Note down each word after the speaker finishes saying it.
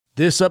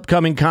This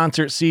upcoming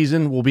concert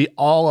season will be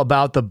all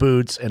about the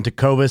boots, and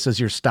Tecovas is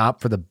your stop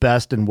for the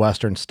best in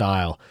Western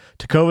style.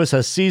 Tecovas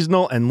has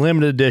seasonal and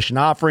limited edition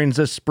offerings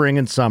this spring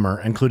and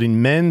summer,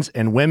 including men's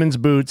and women's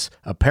boots,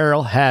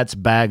 apparel, hats,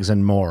 bags,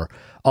 and more.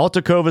 All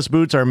Tecovas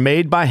boots are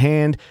made by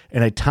hand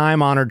in a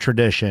time-honored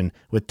tradition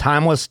with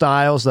timeless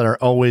styles that are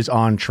always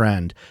on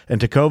trend. And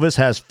Tecovas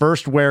has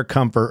first wear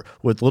comfort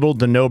with little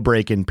to no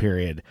break-in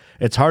period.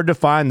 It's hard to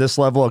find this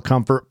level of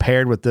comfort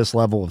paired with this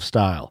level of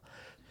style.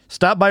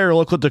 Stop by your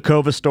local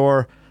Tecovas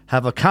store,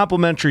 have a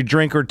complimentary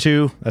drink or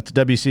two, that's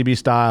WCB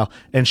style,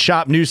 and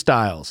shop new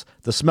styles.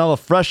 The smell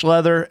of fresh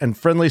leather and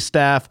friendly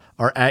staff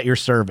are at your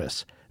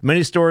service.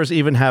 Many stores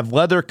even have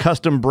leather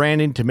custom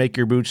branding to make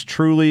your boots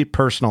truly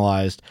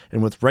personalized.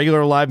 And with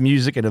regular live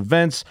music and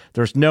events,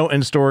 there's no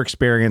in-store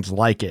experience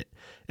like it.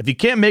 If you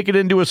can't make it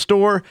into a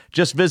store,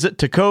 just visit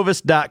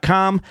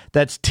tecovas.com.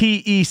 That's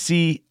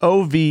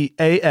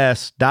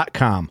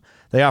TECOVAS.com.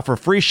 They offer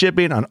free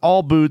shipping on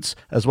all boots,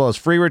 as well as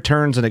free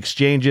returns and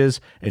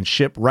exchanges, and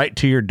ship right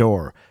to your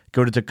door.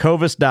 Go to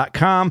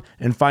tecovas.com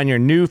and find your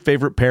new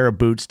favorite pair of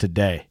boots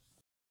today.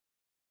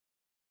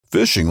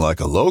 Fishing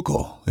like a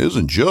local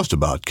isn't just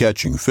about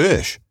catching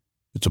fish.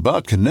 It's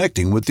about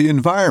connecting with the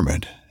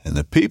environment and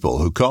the people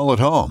who call it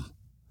home.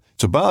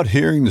 It's about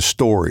hearing the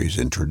stories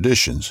and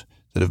traditions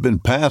that have been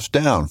passed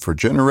down for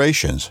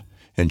generations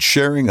and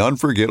sharing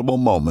unforgettable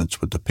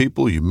moments with the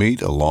people you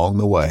meet along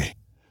the way.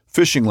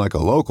 Fishing like a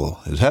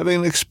local is having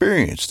an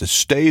experience that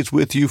stays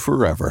with you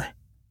forever.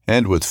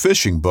 And with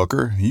Fishing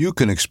Booker, you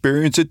can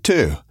experience it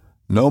too,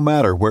 no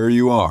matter where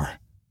you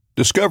are.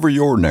 Discover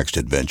your next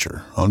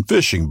adventure on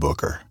Fishing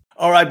Booker.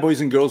 All right,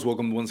 boys and girls,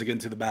 welcome once again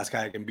to the Bass,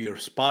 Kayak, and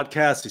Beers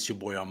podcast. It's your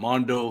boy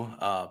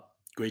Armando.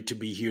 Great to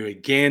be here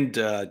again.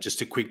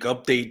 Just a quick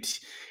update.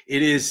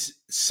 It is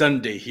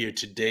Sunday here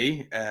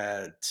today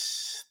at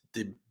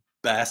the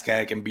Bass,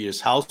 Kayak, and Beers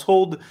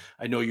household.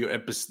 I know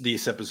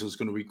this episode is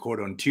going to record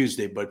on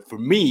Tuesday, but for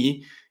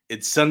me,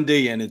 it's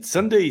Sunday, and it's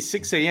Sunday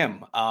 6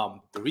 a.m.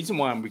 The reason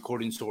why I'm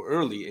recording so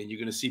early, and you're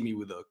going to see me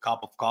with a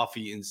cup of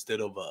coffee instead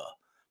of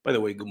by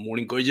the way, good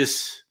morning,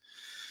 gorgeous.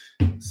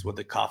 That's what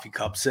the coffee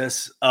cup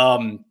says.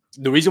 The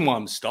reason why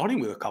I'm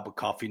starting with a cup of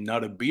coffee,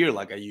 not a beer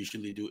like I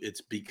usually do,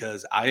 it's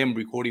because I am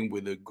recording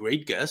with a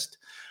great guest.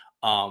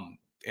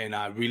 And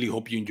I really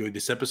hope you enjoyed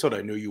this episode.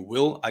 I know you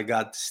will. I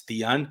got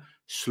Stian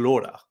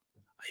Slora. I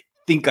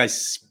think I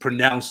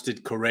pronounced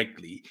it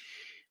correctly.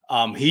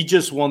 He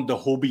just won the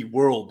Hobie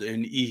World,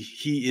 and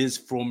he is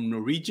from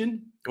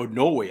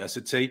Norway, I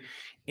should say.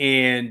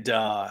 And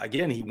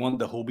again, he won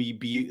the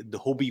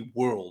Hobie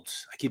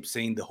Worlds. I keep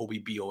saying the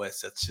Hobie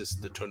BOS. That's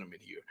just the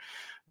tournament here.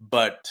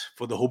 But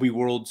for the Hobie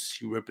Worlds,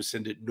 he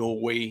represented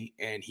Norway,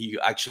 and he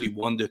actually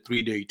won the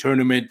 3-day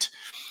tournament.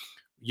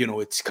 You know,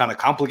 it's kind of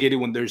complicated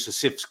when there's a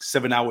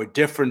 7-hour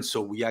difference.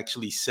 So we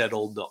actually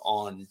settled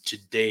on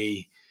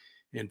today.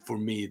 And for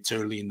me, it's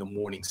early in the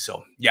morning.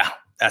 So yeah,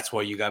 that's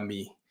why you got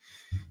me.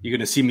 You're going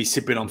to see me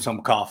sipping on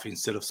some coffee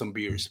instead of some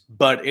beers.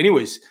 But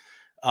anyways,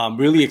 I'm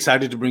really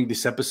excited to bring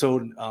this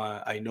episode.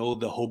 I know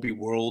the Hobie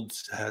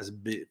Worlds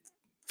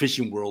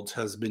Fishing Worlds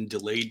has been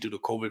delayed due to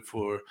COVID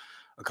for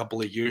a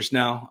couple of years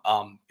now.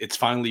 It's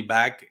finally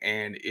back,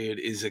 and it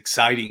is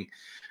exciting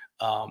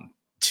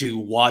to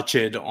watch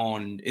it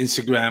on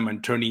Instagram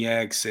and Tourney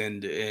X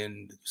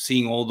and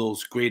seeing all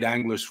those great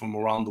anglers from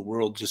around the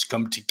world just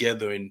come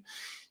together. And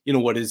you know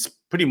what is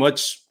pretty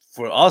much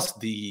for us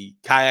the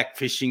kayak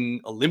fishing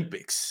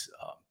Olympics.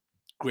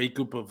 Great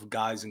group of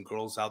guys and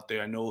girls out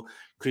there. I know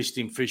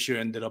Christian Fisher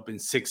ended up in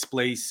 6th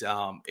place,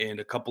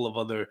 and a couple of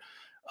other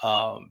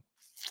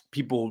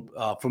people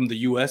from the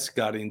U.S.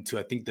 got into,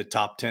 I think, the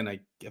top 10. I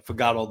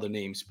forgot all the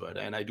names,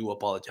 and I do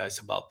apologize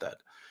about that.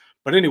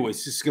 But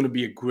anyways, this is going to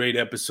be a great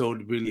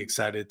episode. Really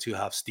excited to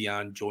have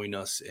Stian join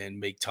us and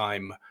make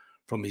time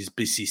from his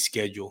busy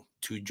schedule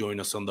to join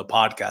us on the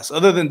podcast.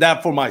 Other than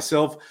that, for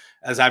myself,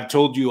 as I've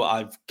told you,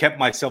 I've kept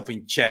myself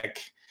in check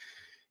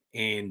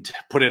and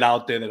put it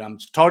out there that I'm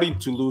starting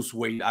to lose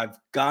weight. I've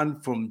gone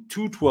from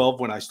 212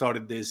 when I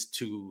started this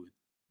to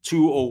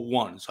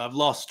 201. So I've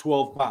lost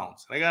 12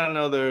 pounds. I got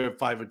another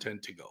 5 or 10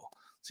 to go.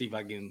 See if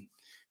I can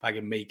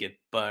make it.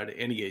 But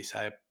anyways,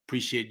 I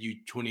appreciate you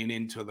tuning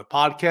into the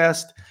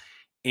podcast.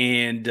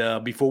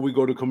 And before we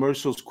go to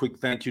commercials, quick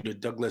thank you to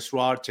Douglas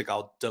Rod. Check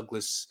out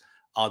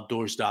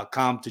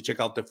douglasoutdoors.com to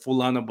check out the full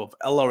lineup of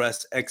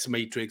LRS, X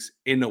Matrix,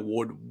 and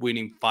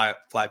award-winning fly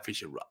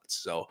fishing rods.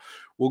 So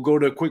we'll go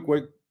to a quick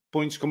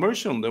points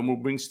commercial, and then we'll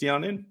bring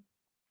Stian in.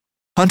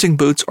 Hunting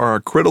boots are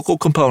a critical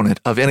component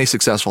of any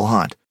successful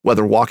hunt.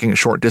 Whether walking a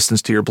short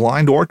distance to your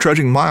blind or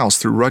trudging miles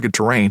through rugged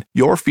terrain,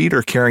 your feet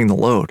are carrying the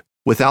load.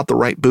 Without the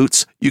right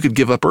boots, you could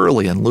give up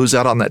early and lose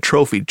out on that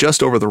trophy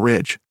just over the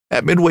ridge.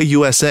 At Midway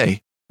USA,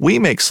 we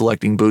make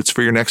selecting boots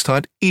for your next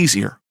hunt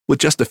easier. With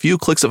just a few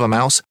clicks of a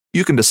mouse,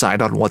 you can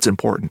decide on what's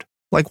important,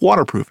 like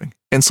waterproofing,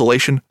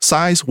 insulation,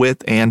 size,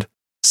 width, and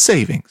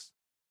savings.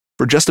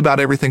 For just about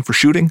everything for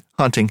shooting,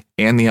 hunting,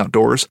 and the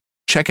outdoors,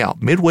 check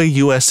out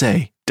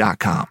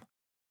MidwayUSA.com.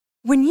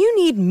 When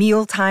you need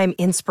mealtime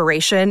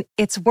inspiration,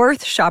 it's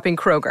worth shopping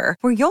Kroger,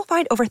 where you'll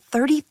find over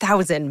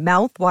 30,000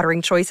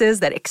 mouth-watering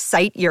choices that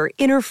excite your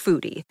inner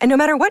foodie. And no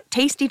matter what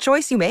tasty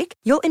choice you make,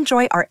 you'll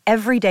enjoy our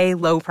everyday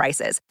low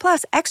prices,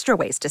 plus extra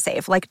ways to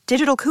save, like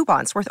digital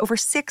coupons worth over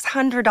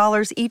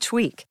 $600 each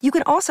week. You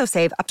can also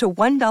save up to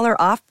 $1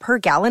 off per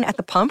gallon at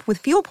the pump with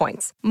fuel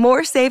points.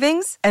 More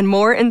savings and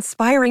more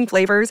inspiring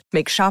flavors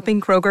make shopping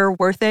Kroger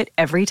worth it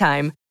every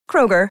time.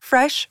 Kroger,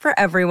 fresh for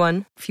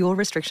everyone. Fuel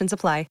restrictions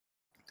apply.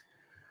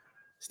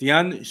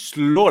 Stian,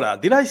 Slora.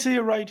 Did I say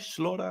it right?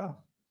 Slora?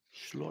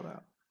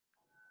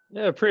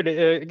 Yeah, pretty.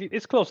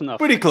 It's close enough.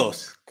 Pretty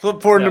close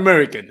for an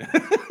American.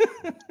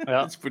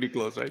 Yeah, it's pretty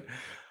close, right?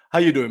 How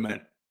you doing, man?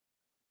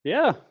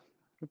 Yeah,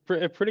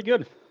 pretty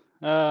good.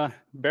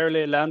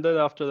 Barely landed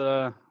after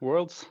the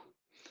Worlds.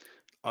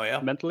 Oh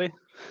yeah, mentally.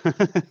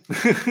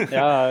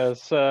 Yeah,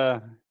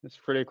 it's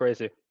pretty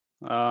crazy.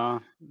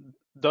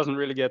 Doesn't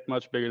really get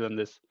much bigger than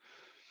this.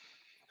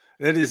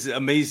 That is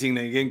amazing.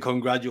 Again,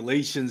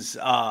 congratulations.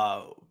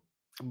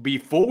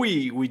 Before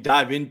we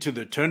dive into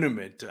the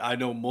tournament, I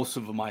know most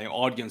of my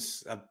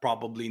audience have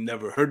probably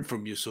never heard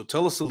from you. So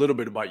tell us a little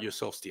bit about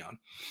yourself, Stian.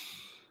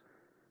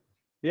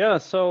 Yeah,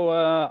 so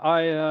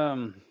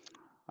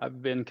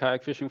I've been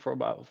kayak fishing for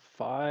about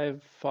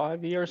five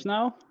years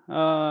now.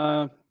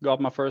 Got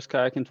my first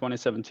kayak in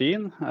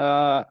 2017,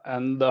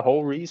 and the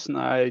whole reason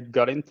I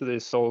got into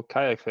this whole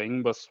kayak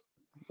thing was,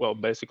 well,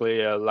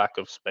 basically a lack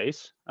of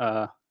space.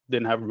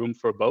 Didn't have room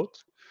for a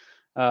boat.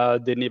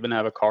 Didn't even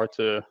have a car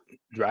to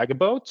drag a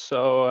boat.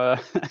 So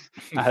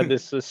I had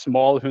this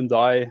small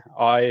Hyundai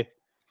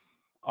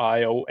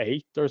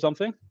i08 or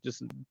something,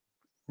 just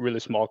really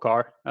small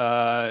car.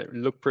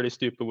 Looked pretty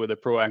stupid with a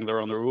pro angler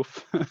on the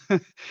roof,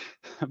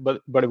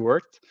 but it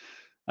worked.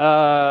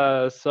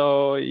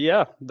 So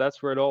yeah,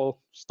 that's where it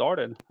all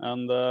started.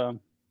 And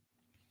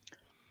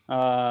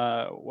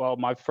well,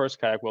 my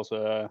first kayak was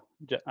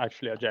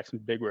actually a Jackson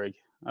Big Rig,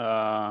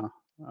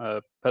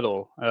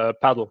 paddle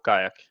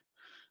kayak.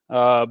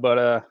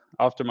 But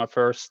after my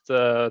first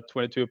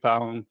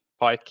 22-pound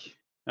pike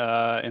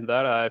in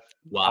that, I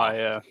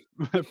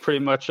pretty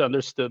much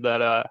understood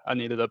that I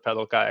needed a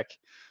pedal kayak.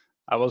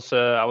 I was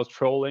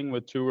trolling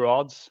with 2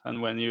 rods,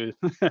 and when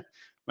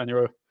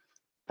you're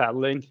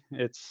paddling,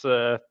 it's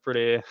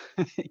pretty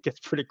it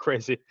gets pretty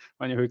crazy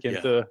when you hook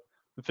into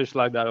a fish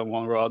like that on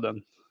 1 rod.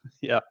 And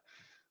yeah,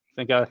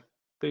 I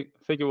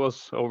think it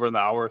was over an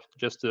hour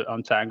just to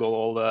untangle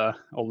all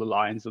the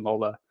lines and all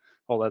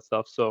that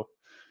stuff. So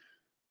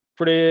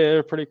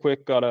pretty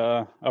quick got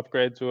a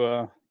upgrade to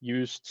a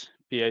used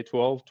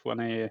PA12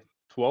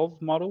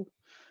 2012 model.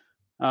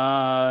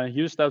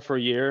 Used that for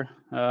a year,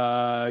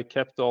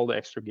 kept all the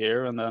extra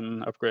gear, and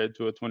then upgraded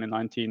to a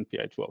 2019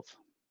 PA12.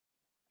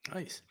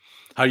 Nice.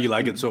 How do you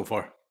like it so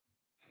far?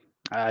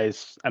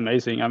 It's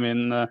amazing. I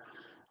mean,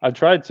 I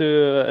tried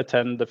to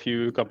attend a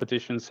few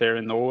competitions here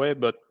in Norway,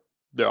 but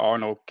there are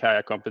no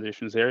kayak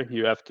competitions here.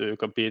 You have to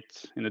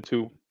compete in a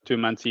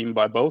two-man team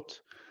by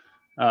boat.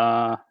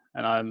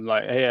 And I'm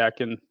like, hey, I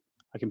can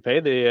pay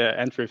the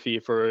entry fee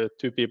for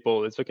 2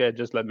 people. It's okay,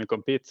 just let me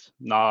compete.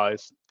 No,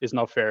 it's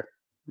not fair.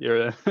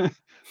 You're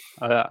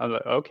I'm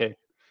like, okay,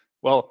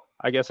 well,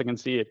 I guess I can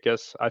see it,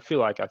 because I feel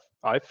like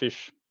I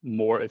fish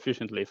more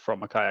efficiently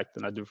from a kayak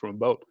than I do from a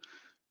boat,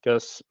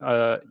 because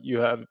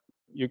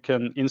you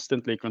can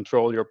instantly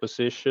control your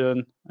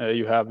position.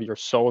 You have your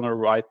sonar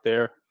right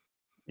there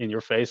in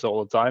your face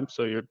all the time,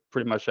 so you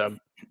pretty much have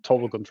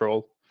total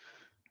control.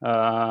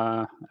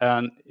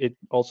 And it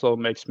also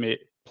makes me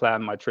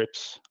plan my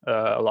trips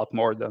a lot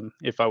more than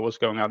if I was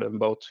going out in a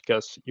boat,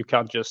 because you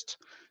can't just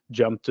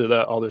jump to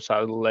the other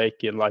side of the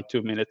lake in like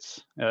 2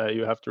 minutes.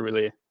 You have to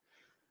really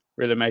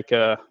make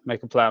a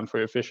plan for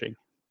your fishing.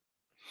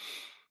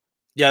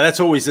 Yeah, that's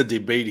always a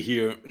debate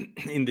here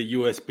in the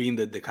U.S., being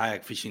that the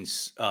kayak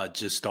fishing's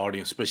just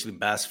starting, especially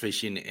bass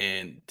fishing,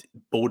 and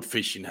boat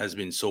fishing has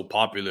been so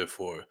popular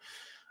for,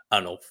 I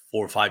don't know,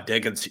 4 or 5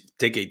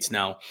 decades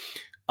now.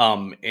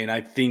 And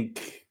I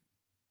think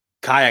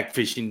kayak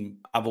fishing,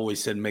 I've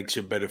always said, makes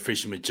you a better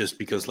fisherman, just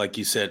because, like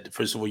you said,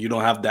 first of all, you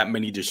don't have that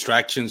many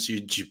distractions.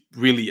 You're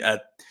really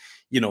at,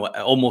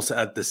 almost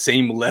at the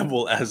same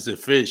level as the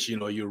fish.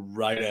 You're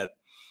right at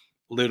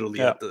literally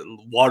at the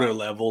water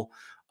level.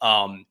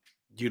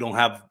 You don't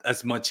have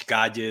as much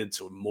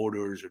gadgets or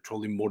motors or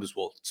trolling motors.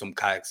 Well, some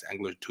kayaks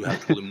anglers do have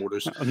trolling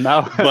motors.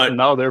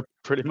 Now they're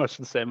pretty much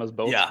the same as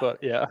boats. But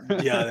yeah,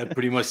 they're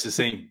pretty much the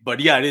same. But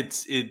yeah,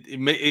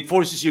 it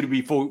forces you to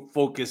be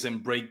focused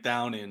and break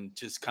down and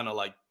just kind of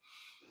like,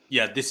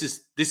 yeah, this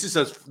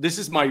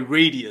is my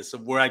radius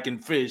of where I can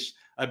fish.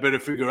 I better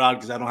figure out,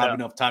 because I don't have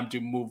enough time to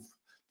move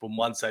from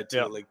one side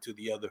to to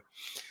the other.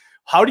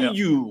 How do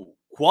you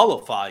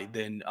qualify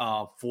then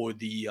for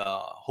the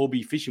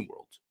Hobie Fishing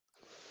World?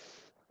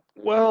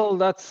 Well,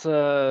 that's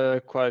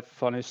a quite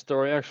funny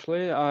story,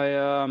 actually.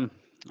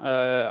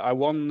 I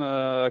won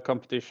a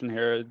competition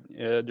here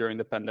during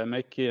the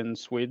pandemic in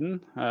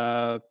Sweden,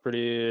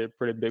 pretty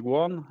big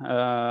one,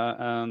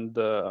 and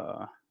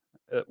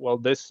well,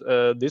 this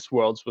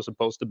Worlds was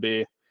supposed to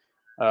be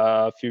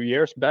a few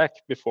years back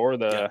before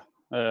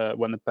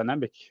when the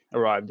pandemic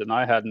arrived, and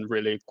I hadn't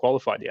really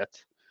qualified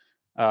yet.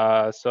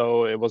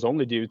 So it was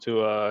only due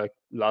to a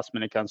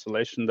last-minute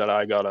cancellation that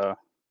I got a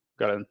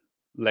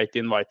late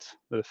invite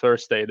the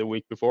Thursday the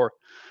week before.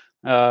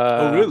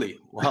 Oh, really?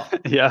 Wow.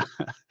 Yeah.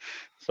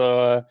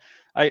 So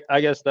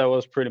I guess that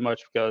was pretty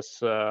much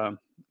because I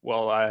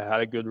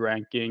had a good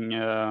ranking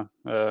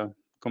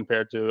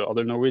compared to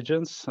other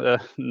Norwegians.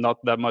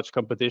 Not that much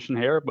competition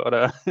here,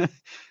 but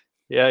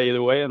yeah,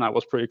 either way, and I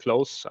was pretty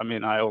close. I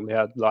mean, I only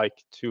had like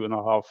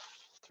 2.5,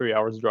 3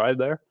 hours drive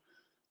there.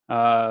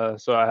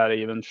 So I had an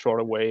even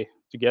shorter way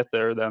to get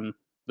there than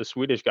the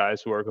Swedish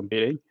guys who were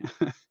competing.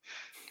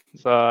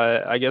 So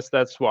I guess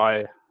that's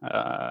why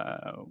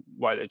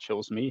they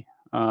chose me.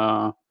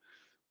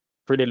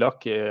 Pretty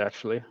lucky,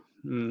 actually,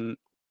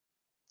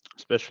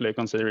 especially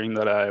considering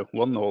that I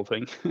won the whole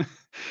thing.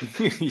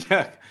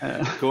 Yeah,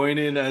 going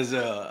in as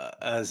a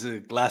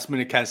last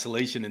minute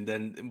cancellation and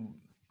then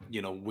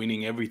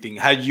winning everything.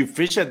 Had you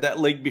fished at that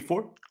lake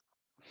before?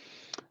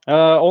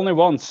 Only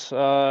once.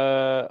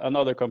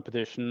 Another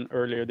competition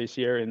earlier this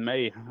year in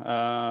May,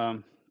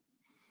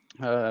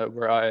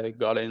 where I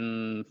got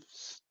in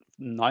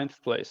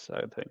 9th place,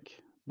 I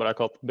think. But I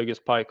caught the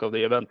biggest pike of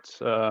the event,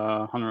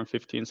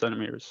 115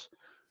 centimeters,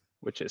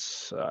 which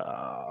is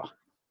I'm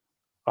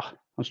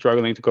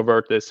struggling to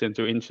convert this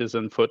into inches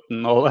and foot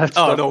and all that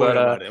stuff. Don't worry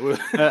about it.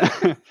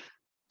 I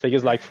think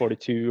it's like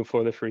 42,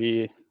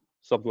 43,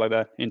 something like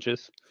that,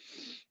 inches.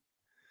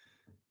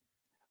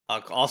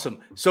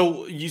 Awesome.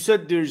 So you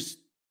said there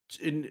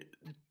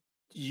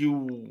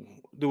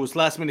was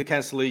last minute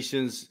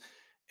cancellations,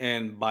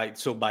 and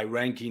by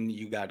ranking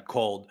you got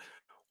called.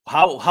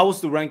 How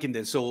was the ranking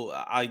then? So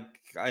I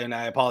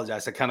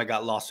apologize, I kind of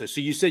got lost there. So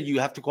you said you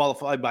have to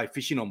qualify by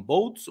fishing on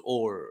boats,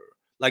 or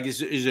like is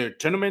there a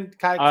tournament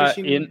kayak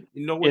fishing in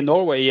Norway? In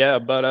Norway, yeah,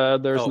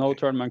 but there's no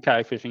tournament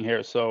kayak fishing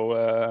here.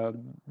 So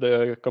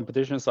the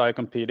competitions I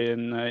compete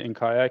in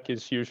kayak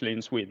is usually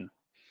in Sweden.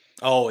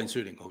 Oh, in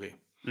Sweden, okay.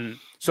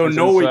 So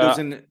Norway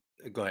doesn't.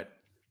 Go ahead.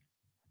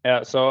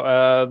 Yeah, so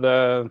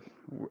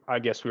I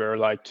guess we are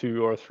like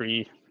 2 or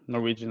 3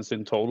 Norwegians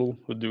in total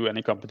who do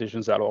any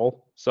competitions at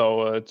all.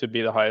 So to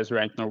be the highest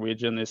ranked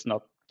Norwegian is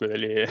not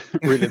really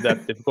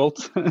that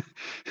difficult.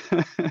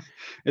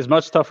 It's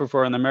much tougher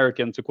for an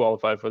American to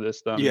qualify for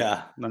this than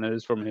it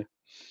is for me.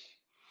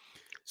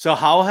 So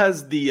how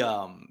has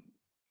the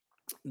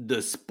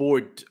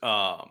sport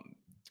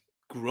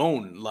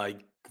grown,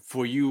 like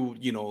for you,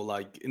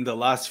 like in the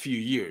last few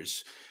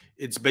years?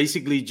 It's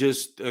basically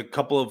just a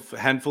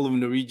handful of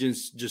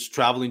Norwegians just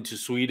traveling to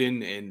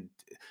Sweden, and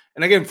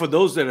again, for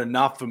those that are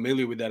not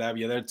familiar with that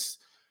area, that's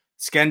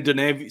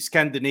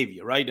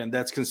Scandinavia, right? And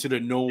that's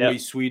considered Norway,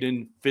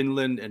 Sweden,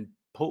 Finland, and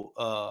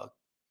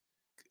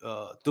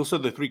those are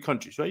the 3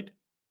 countries, right?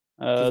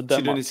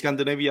 Considered in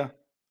Scandinavia,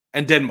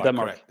 and Denmark,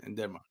 correct? And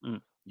Denmark,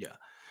 yeah.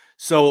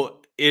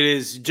 So it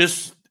is.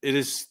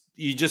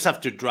 You just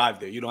have to drive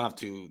there. You don't have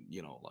to,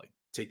 like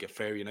take a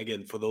ferry. And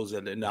again, for those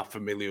that are not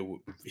familiar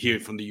here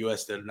from the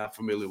US, that are not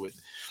familiar with,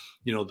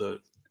 the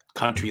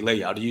country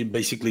layout,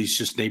 it's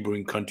just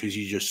neighboring countries.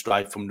 You just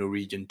drive from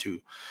Norwegian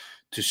to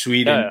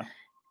Sweden.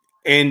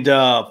 And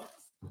are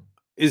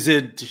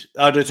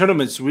the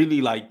tournaments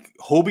really like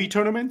Hobie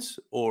tournaments,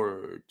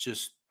 or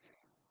just?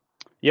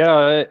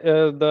 Yeah,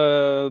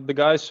 the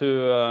guys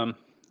who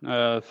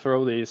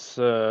throw these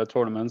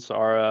tournaments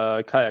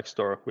are Kayak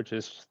Store, which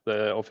is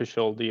the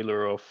official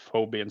dealer of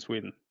Hobie in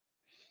Sweden.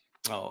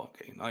 Oh,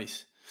 okay,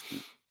 nice.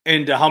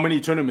 And how many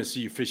tournaments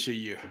do you fish a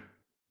year?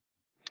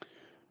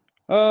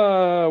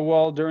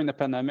 Well, during the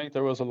pandemic,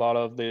 there was a lot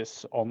of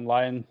these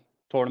online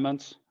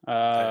tournaments.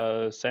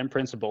 Same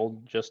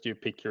principle, just you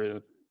pick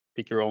your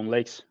own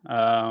lakes.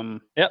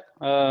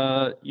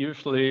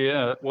 Usually,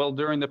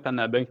 during the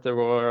pandemic, there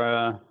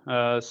were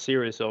a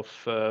series of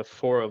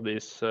 4 of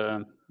these.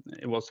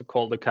 It was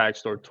called the Kayak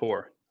Store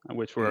Tour,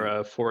 which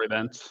were 4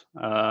 events.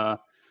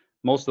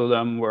 Most of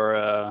them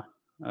were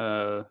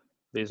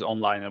these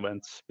online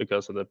events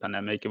because of the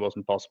pandemic. It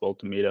wasn't possible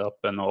to meet up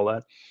and all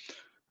that.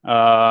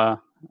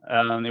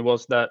 And it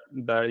was that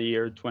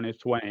year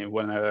 2020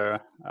 when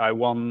I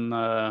won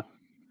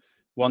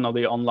one of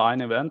the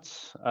online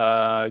events.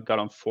 Got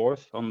on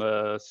 4th on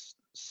the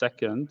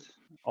 2nd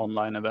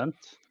online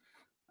event,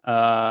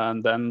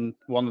 and then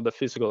one of the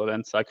physical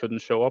events I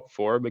couldn't show up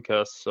for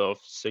because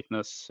of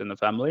sickness in the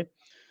family,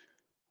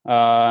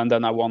 and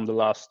then I won the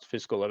last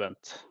physical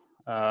event.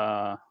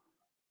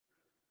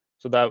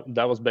 So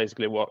that was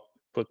basically what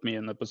put me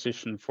in a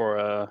position for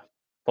a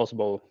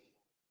possible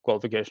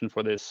qualification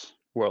for this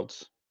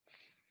Worlds.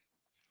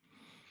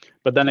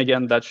 But then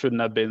again, that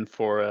shouldn't have been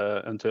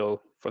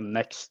until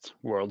next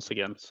Worlds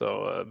again.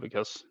 So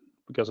because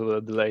of the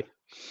delay.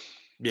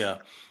 Yeah,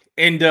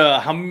 and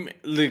I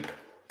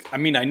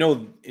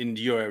know in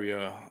your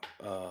area,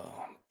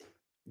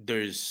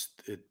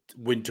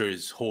 winter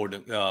is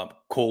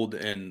cold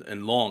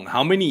and long.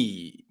 How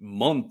many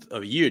months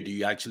of year do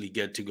you actually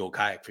get to go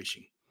kayak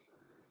fishing?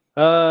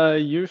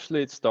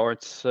 Usually it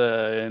starts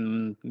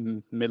in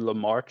middle of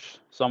March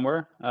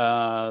somewhere.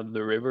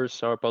 The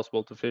rivers are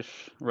possible to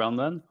fish around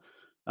then,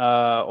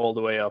 all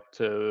the way up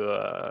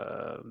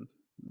to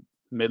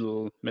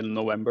middle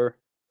November.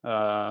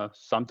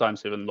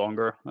 Sometimes even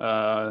longer.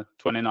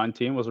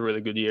 2019 was a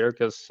really good year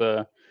because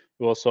it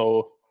was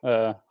so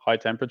high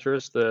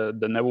temperatures. There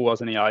never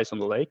was any ice on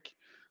the lake.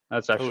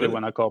 That's Oh, actually really?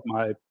 when I caught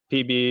my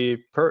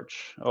PB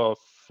perch of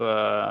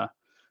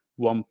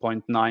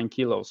 1.9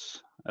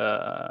 kilos.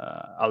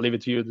 I'll leave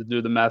it to you to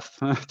do the math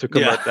to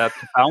convert that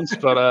to pounds,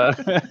 but a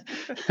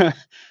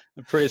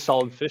pretty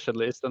solid fish at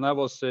least. And that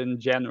was in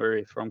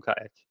January from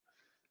Kayak.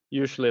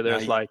 Usually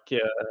there's Now, like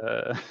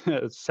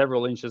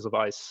several inches of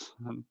ice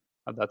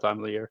at that time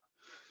of the year.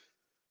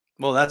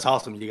 well, that's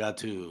awesome. You got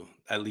to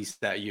at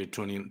least that year,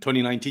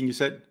 2019, you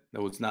said?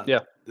 That was not, Yeah.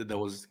 that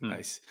was Mm.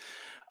 nice.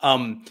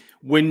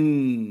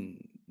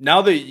 When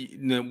now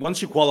that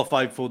once you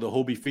qualified for the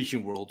Hobie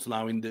Fishing Worlds,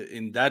 now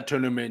in that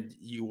tournament,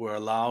 you were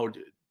allowed,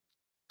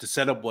 the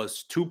setup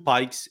was 2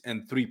 pikes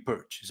and 3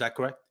 perch. Is that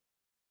correct?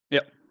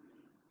 Yeah.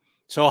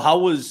 So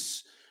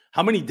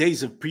how many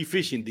days of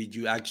pre-fishing did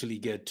you actually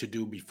get to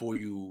do before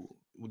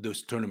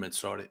this tournament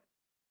started?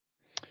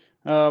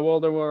 Well,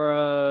 there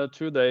were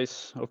 2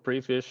 days of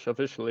pre-fish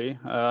officially.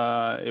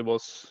 It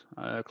was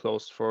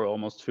closed for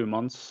almost 2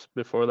 months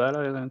before that,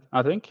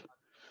 I think,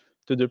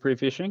 to do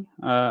pre-fishing.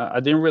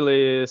 I didn't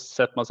really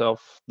set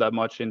myself that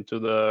much into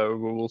the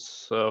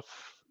rules of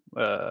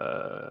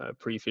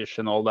pre-fish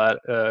and all that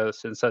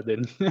since I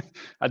didn't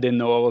I didn't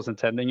know I was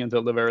attending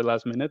until the very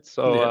last minute.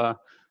 So Yeah.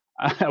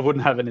 I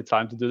wouldn't have any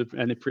time to do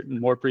any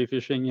more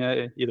pre-fishing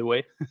either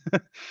way.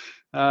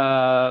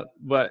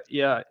 But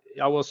yeah,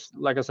 I was,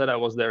 like I said, I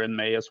was there in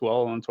May as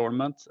well on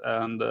tournament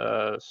and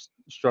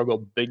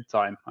struggled big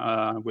time.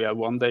 We had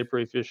 1 day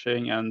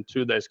pre-fishing and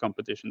 2 days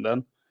competition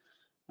then.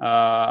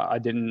 I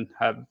didn't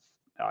have,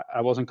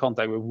 I was in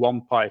contact with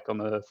 1 pike on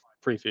the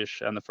pre-fish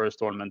and the first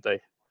tournament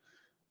day.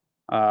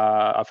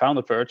 I found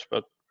a perch,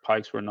 but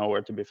pikes were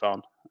nowhere to be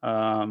found.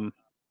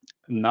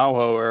 Now,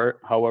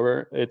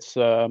 however, it's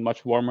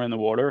much warmer in the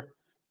water.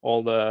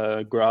 All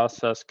the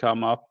grass has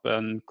come up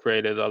and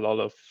created a lot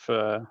of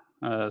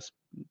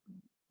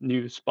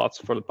new spots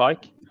for the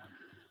pike.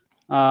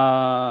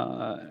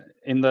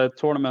 In the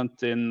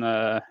tournament in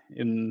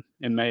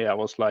May, I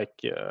was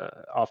like,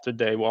 after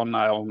day 1,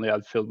 I only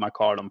had filled my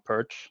card on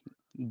perch.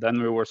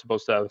 Then we were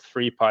supposed to have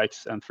 3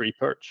 pikes and 3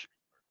 perch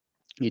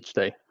each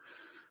day.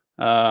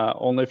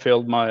 Only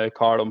filled my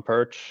card on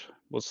perch.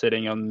 Was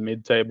sitting on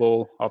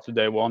mid-table after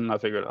day 1. I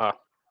figured,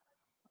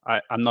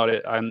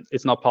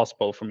 it's not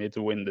possible for me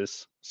to win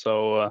this.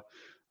 So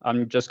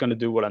I'm just going to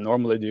do what I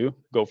normally do,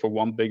 go for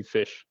 1 big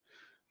fish.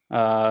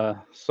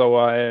 So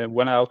I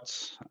went out,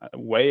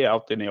 way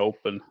out in the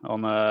open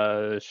on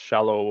a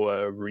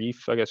shallow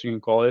reef, I guess you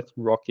can call it,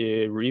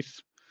 rocky reef,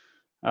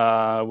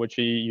 which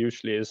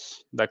usually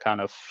is that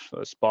kind of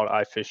spot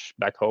I fish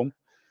back home.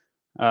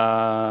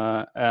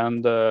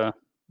 And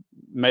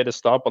made a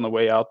stop on the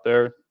way out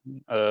there,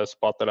 a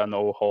spot that I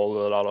know hold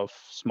a lot of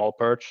small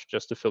perch,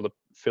 just to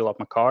fill up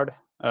my card.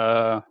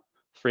 3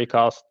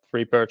 cast,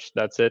 3 perch,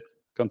 that's it.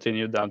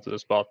 Continued down to the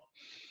spot.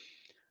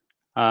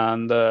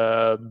 And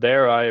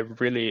there I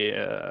really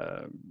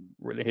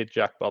hit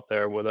jackpot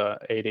there with a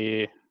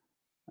 80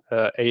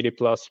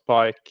 plus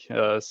pike,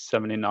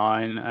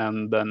 79,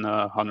 and then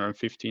a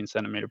 115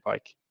 centimeter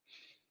pike.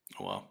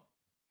 Oh, wow.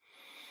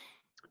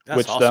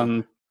 That's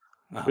awesome.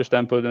 Which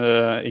then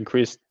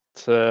increased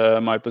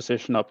my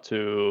position up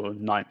to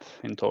 9th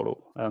in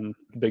total, and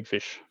big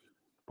fish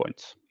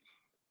points.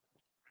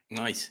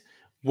 Nice.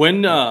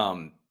 When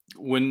the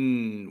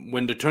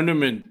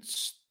tournament,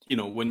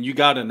 when you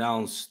got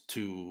announced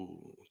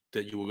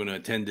that you were going to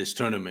attend this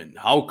tournament,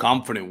 how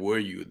confident were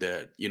you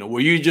that,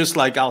 were you just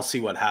like, I'll see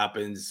what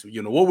happens?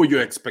 What were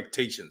your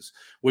expectations?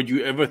 Would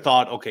you ever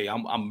thought, okay,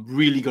 I'm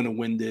really going to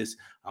win this,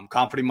 I'm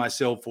confident in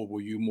myself? Or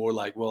were you more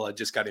like, well, I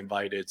just got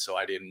invited, so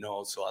I didn't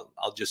know, so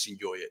I'll just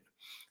enjoy it?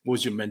 What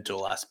was your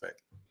mental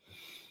aspect?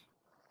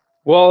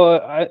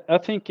 Well, I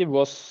think it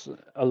was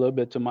a little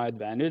bit to my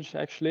advantage,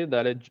 actually,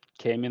 that it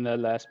came in the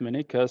last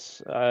minute,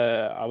 because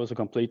I was a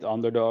complete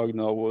underdog.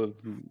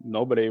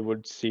 Nobody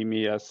would see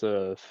me as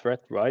a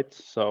threat, right?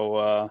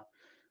 So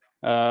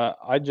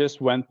I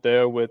just went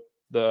there with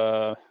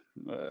my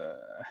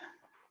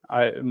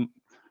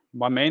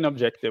main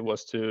objective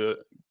was to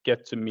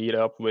get to meet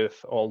up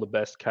with all the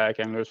best kayak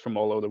anglers from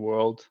all over the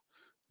world,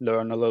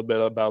 learn a little bit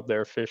about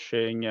their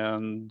fishing,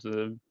 and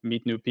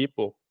meet new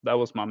people. That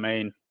was my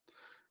main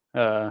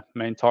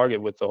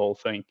target with the whole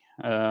thing.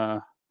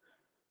 But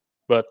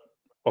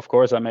of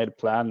course, I made a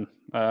plan.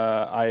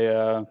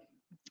 I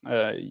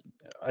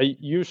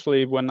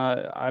usually, when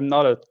I'm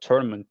not a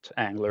tournament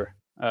angler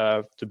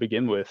to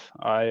begin with,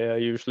 I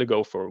usually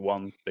go for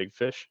 1 big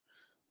fish.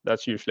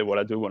 That's usually what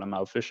I do when I'm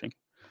out fishing.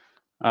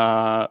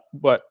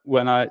 But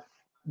when I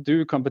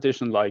do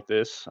competition like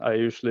this, I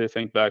usually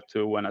think back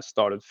to when I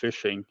started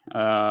fishing,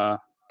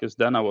 because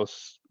then I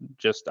was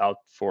just out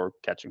for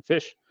catching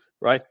fish,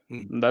 right?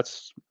 And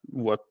that's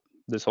what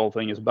this whole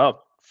thing is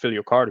about, fill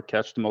your card to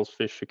catch the most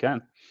fish you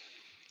can.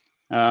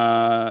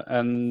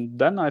 And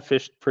then I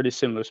fished pretty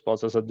similar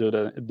spots as I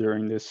did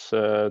during this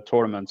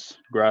tournaments,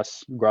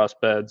 grass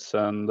beds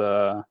and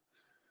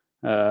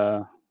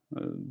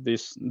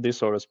these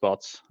sort of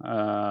spots.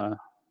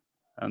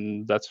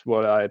 And that's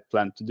what I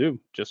plan to do.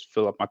 Just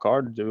fill up my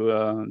card.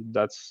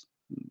 That's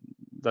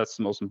the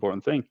most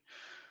important thing.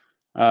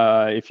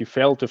 If you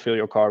fail to fill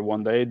your card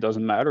one day, it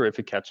doesn't matter if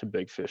you catch a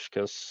big fish,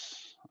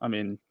 because I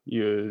mean,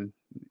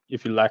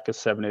 if you lack a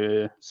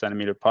 70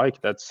 centimeter pike,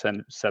 that's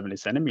 70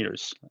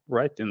 centimeters,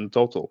 right, in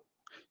total.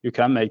 You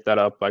can make that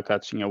up by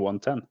catching a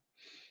 110.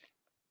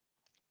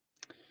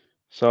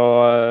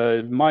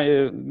 So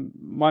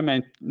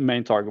my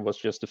main target was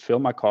just to fill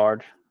my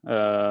card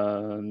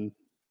and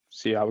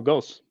see how it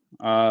goes.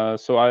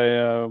 So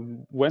I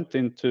went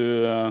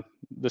into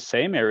the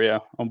same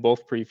area on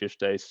both pre-fish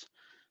days.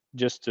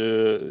 It's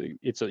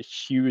a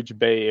huge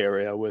bay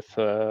area with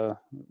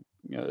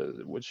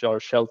which are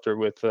sheltered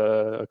with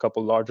a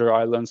couple larger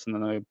islands and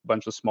then a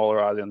bunch of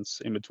smaller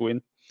islands in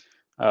between.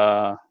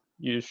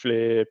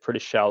 Usually pretty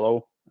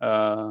shallow,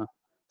 3-4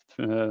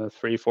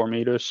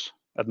 meters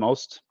at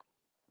most.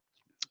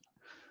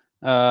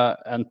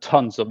 And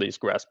tons of these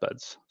grass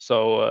beds.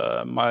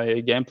 So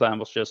my game plan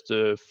was just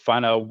to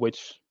find out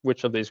which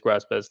of these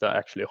grass beds that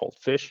actually hold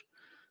fish,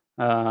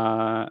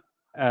 and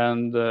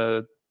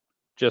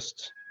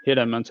just hit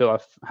them until I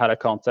had a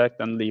contact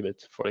and leave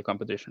it for the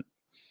competition.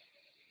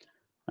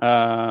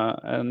 My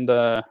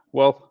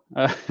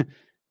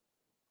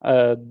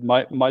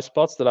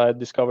spots that I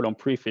discovered on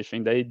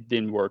pre-fishing, they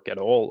didn't work at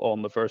all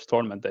on the first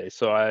tournament day,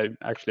 so I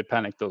actually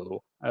panicked a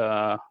little.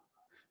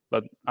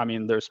 But I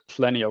mean, there's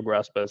plenty of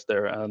grass beds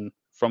there, and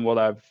from what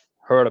I've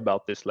heard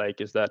about this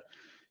lake is that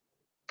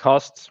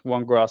cast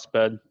one grass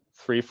bed,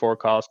 3-4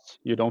 casts,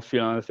 you don't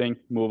feel anything,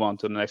 move on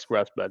to the next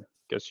grass bed,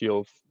 because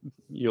you'll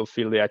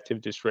feel the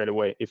activity straight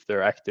away if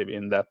they're active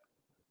in that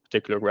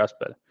particular grass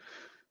bed.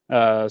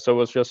 So it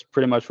was just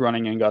pretty much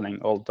running and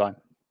gunning all the time.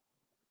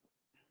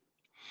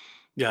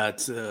 Yeah,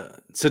 it's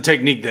a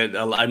technique that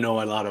I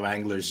know a lot of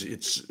anglers.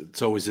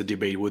 It's always a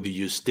debate whether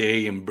you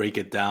stay and break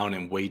it down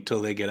and wait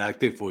till they get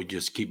active or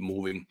just keep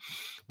moving.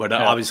 But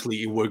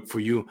obviously, it worked for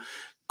you.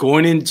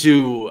 Going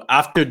into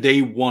after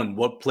day one,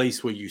 what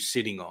place were you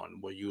sitting on?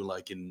 Were you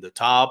like in the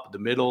top, the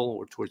middle,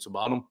 or towards the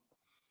bottom?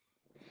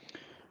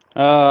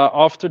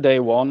 After day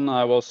one,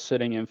 I was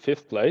sitting in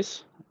 5th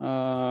place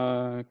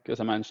because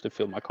I managed to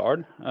fill my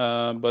card,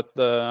 but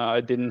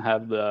I didn't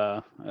have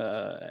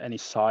any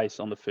size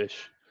on the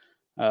fish.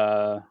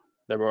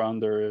 They were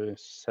under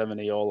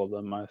 70, all of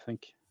them, I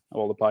think,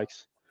 all the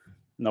pikes.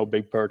 No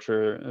big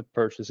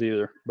purchase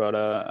either. But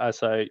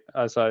as I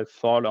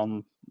thought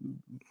on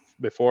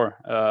before,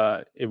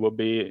 it would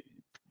be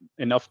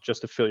enough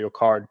just to fill your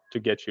card to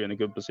get you in a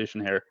good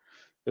position here,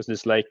 because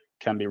this lake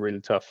can be really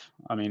tough.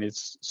 I mean,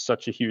 it's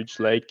such a huge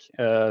lake,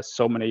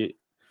 so many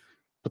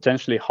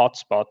potentially hot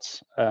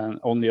spots, and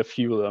only a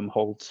few of them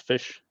holds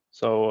fish.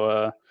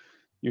 So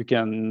you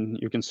can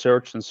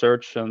search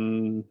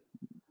and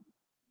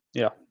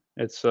yeah,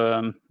 it's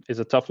a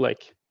tough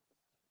lake.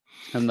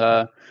 And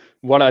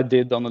what I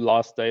did on the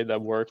last day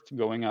that worked,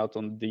 going out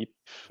on deep,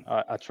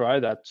 I tried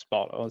that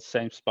spot, on the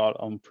same spot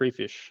on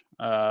pre-fish.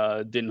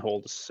 Didn't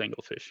hold a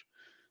single fish.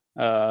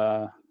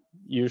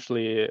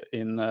 Usually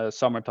in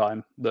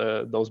summertime,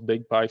 those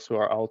big pikes who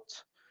are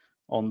out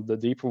on the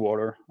deeper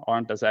water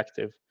aren't as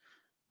active,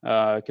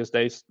 because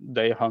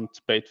they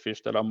hunt bait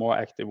fish that are more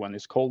active when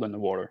it's cold in the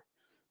water.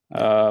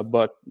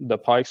 But the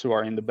pikes who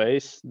are in the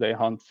bays, they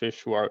hunt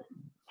fish who are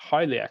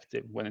highly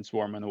active when it's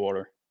warm in the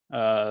water.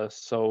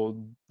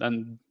 So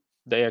then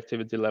their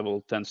activity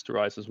level tends to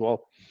rise as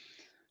well.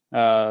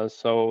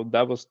 So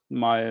that was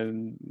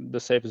the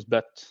safest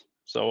bet.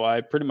 So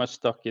I pretty much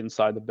stuck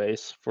inside the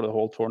base for the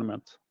whole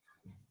tournament.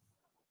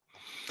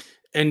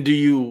 And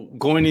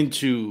going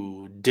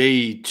into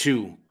day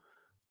two,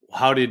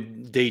 how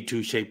did day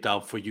two shaped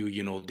out for you?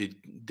 You know, did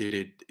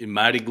it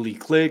automatically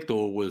clicked,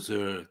 or was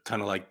there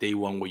kind of like day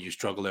one where you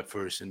struggled at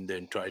first and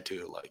then try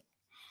to like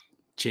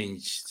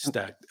change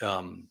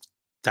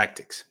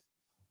tactics?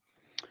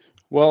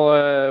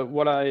 Well,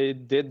 what I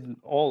did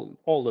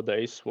all the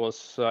days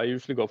was I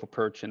usually go for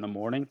perch in the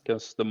morning,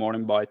 because the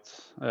morning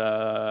bites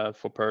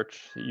for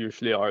perch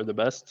usually are the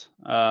best.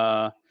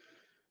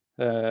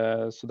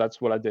 So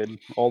that's what I did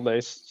all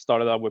days.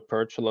 Started out with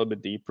perch a little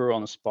bit deeper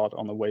on a spot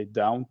on the way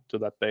down to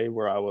that bay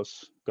where I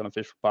was going to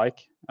fish for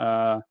pike.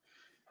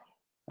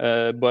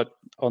 But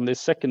on this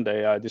second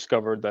day, I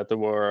discovered that there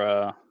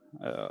were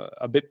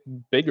a bit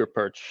bigger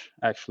perch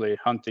actually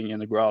hunting in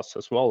the grass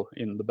as well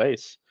in the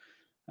bays.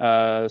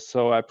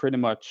 So I pretty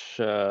much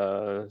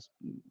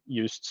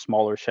used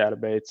smaller shadow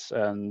baits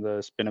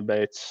and spinner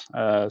baits,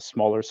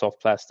 smaller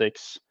soft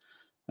plastics,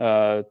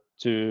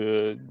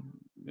 to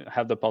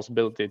have the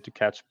possibility to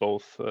catch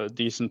both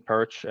decent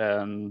perch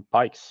and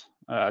pikes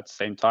at the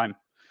same time,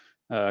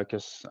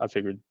 because I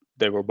figured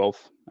they were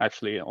both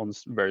actually on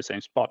the very same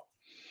spot.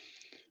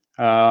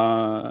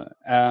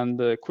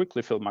 And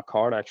quickly filled my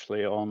card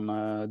actually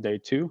on day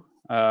two.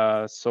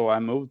 So I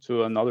moved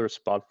to another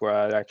spot where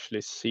I'd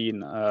actually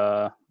seen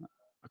a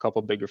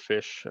couple bigger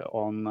fish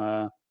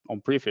on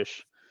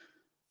pre-fish,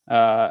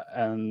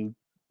 and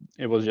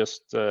it was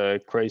just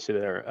crazy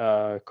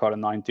there. Caught a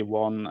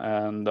 91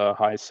 and a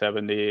high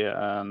 70,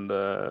 and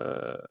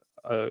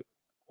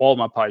all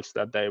my pikes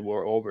that day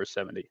were over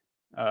 70,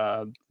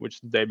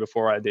 which the day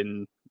before I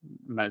didn't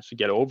manage to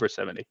get over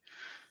 70.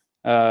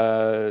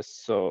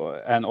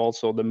 So, and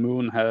also the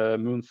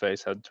moon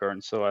phase had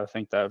turned, so I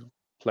think that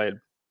played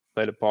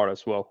a part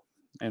as well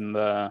in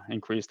the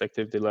increased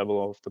activity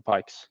level of the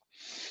pikes.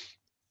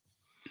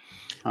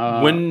 Go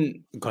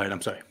ahead,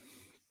 I'm sorry.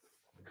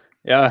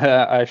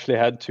 Yeah, I actually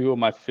had 2 of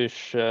my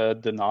fish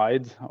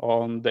denied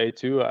on day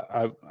 2.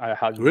 I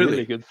had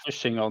really good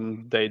fishing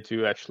on day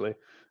 2 actually,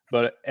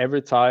 but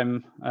every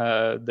time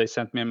they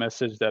sent me a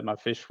message that my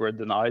fish were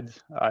denied,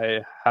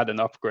 I had an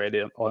upgrade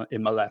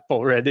in my lap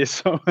already,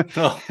 so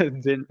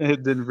it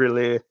didn't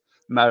really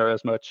matter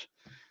as much.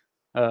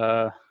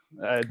 Why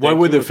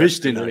were the fish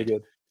denied? Really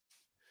good.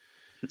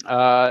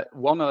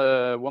 One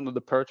of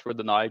the perch were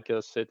denied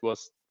because it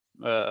was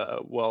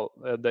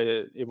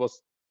it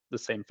was the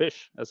same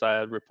fish as I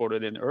had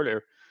reported in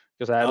earlier,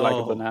 because I had like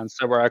a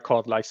bonanza where I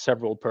caught like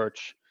several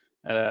perch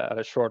at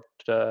a short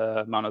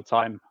amount of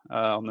time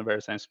on the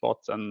very same spot,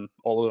 and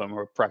all of them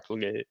were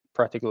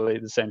practically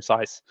the same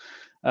size.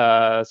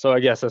 So I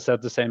guess I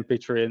sent the same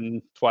picture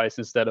in twice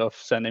instead of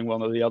sending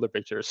one of the other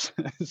pictures.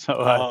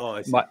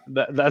 So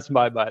that's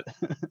my bad.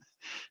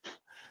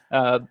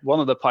 One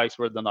of the pikes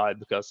were denied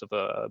because of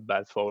a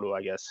bad photo,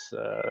 I guess.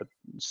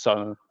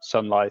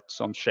 Sunlight,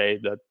 some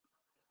shade that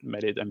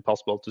made it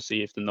impossible to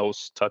see if the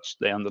nose touched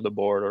the end of the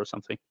board or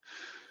something.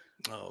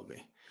 Oh,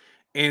 okay.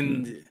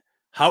 And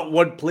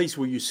what place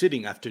were you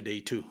sitting after day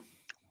 2?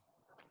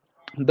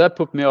 That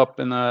put me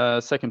up in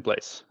second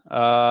place.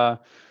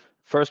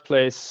 First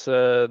place,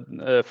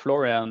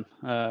 Florian,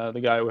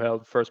 the guy who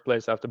held first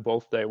place after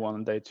both day 1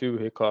 and day 2,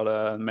 he caught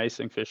an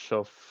amazing fish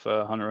of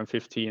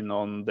 115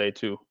 on day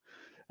 2.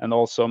 And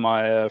also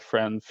my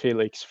friend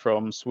Felix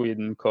from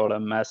Sweden caught a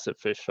massive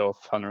fish of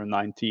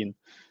 119.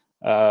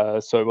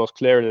 So it was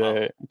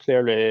clearly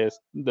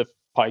the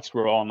pikes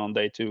were on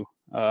day 2.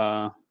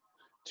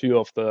 2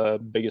 of the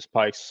biggest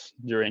pikes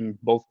during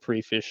both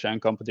pre-fish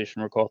and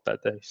competition were caught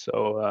that day.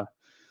 So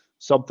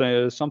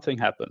something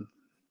happened.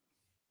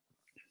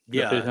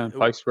 Yeah, the fish and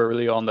pikes were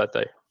really on that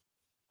day.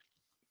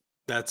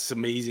 That's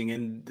amazing.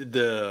 And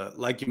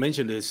like you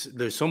mentioned,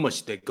 there's so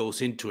much that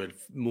goes into it.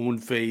 Moon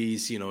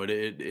phase,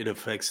 it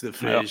affects the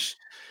fish.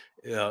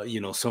 Yeah.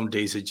 Some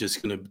days they're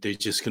just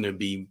gonna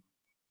be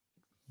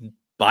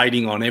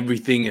biting on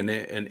everything and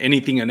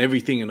anything and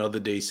everything, and other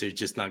days they're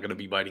just not gonna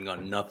be biting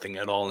on nothing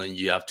at all, and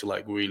you have to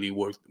like really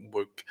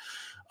work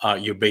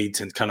your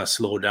baits and kind of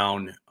slow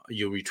down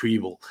your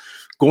retrieval.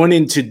 Going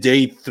into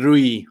day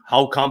 3,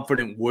 how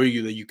confident were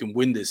you that you can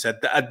win this?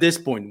 At this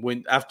point,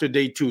 when after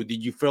day 2,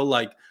 did you feel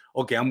like,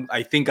 okay,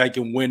 I think I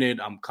can win it,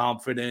 I'm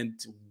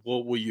confident?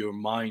 What was your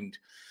mind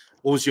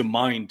once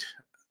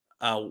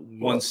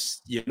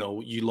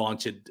you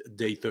launch it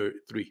day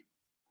 3?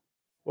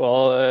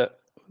 Well,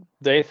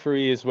 day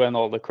 3 is when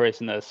all the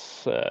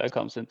craziness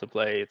comes into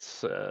play.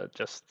 It's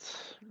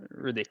just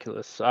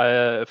ridiculous.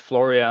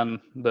 Florian,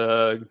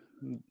 the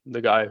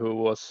guy who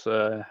was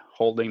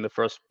holding the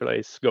first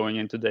place going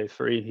into day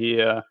 3, he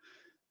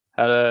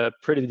had a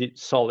pretty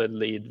solid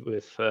lead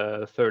with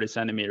 30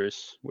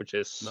 centimeters, which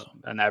is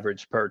an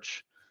average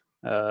perch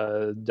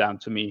down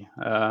to me.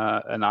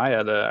 And I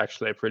had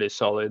actually a pretty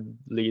solid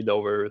lead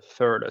over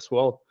third as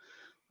well.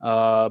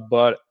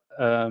 But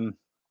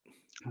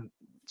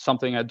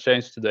something had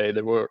changed today.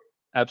 There were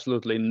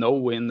absolutely no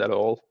wind at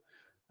all,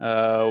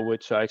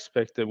 which I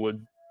expected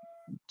would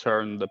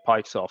turn the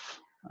pikes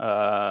off.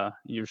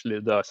 Usually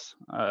it does.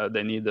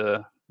 They need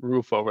a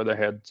roof over their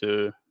head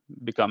to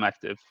become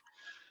active.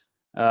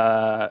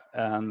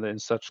 And in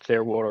such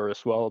clear water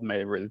as well, it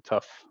made it really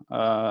tough.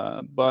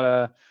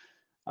 But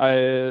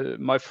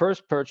my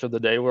first perch of the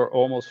day were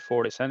almost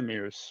 40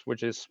 centimeters,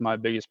 which is my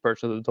biggest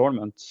perch of the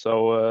tournament.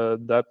 So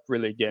that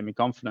really gave me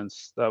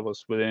confidence. That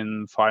was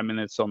within 5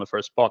 minutes on the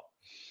first spot.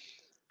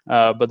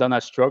 But then I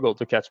struggled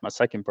to catch my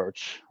second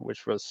perch,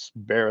 which was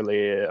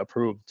barely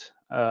approved.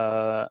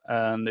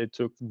 And it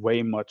took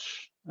way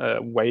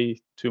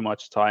too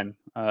much time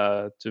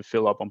to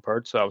fill up on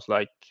perch. So I was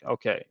like,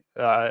 okay,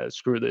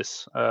 screw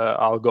this.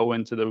 I'll go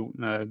into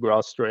the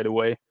grass straight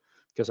away,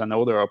 because I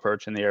know there are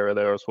perch in the area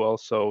there as well.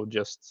 So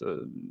just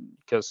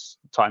because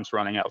time's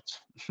running out.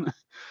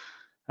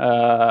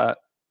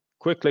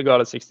 Quickly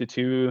got a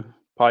 62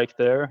 pike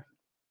there,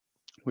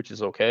 which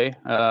is okay.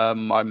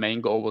 My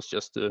main goal was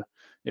just the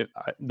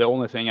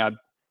only thing I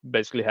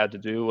basically had to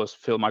do was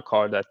fill my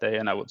card that day,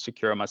 and I would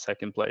secure my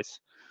second place.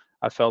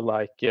 I felt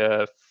like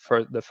the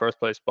first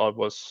place spot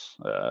was,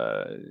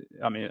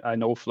 I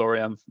know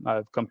Florian,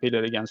 I've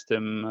competed against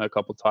him a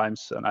couple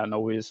times, and I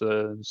know he's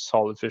a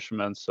solid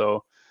fisherman.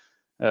 So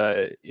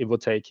it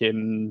would take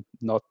him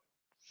not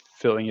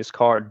filling his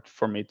card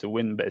for me to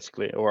win,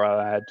 basically, or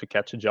I had to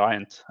catch a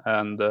giant.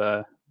 And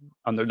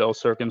under those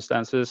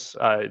circumstances,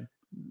 I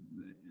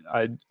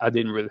I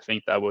didn't really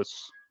think that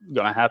was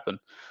gonna happen.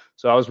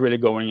 So I was really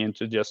going in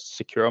to just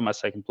secure my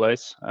second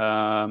place.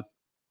 In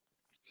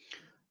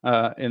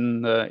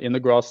the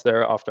grass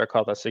there, after I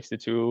caught a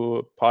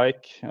 62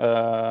 pike,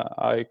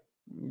 I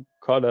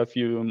caught a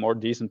few more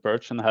decent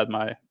perch and had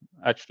my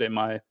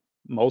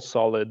most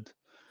solid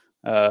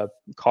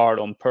card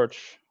on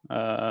perch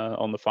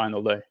on the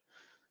final day.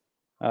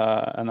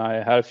 And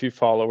I had a few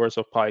followers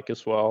of pike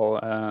as well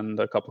and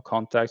a couple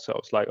contacts. So I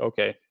was like,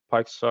 okay,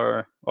 pikes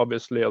are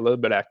obviously a little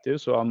bit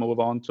active, so I'll move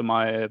on to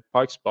my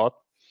pike spot.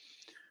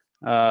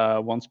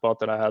 One spot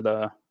that I had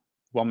a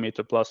 1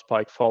 meter plus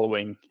pike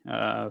following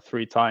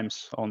 3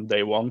 times on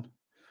day one,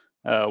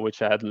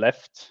 which I had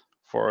left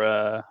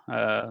for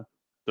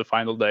the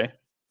final day.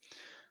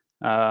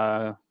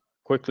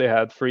 Quickly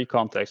had 3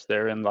 contacts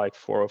there in like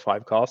 4 or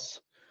 5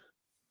 casts,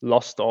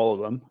 lost all of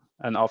them,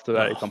 and after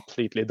that it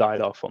completely died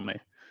off on me.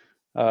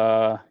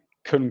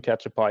 Couldn't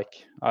catch a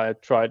pike. I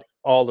tried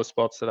all the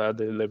spots that I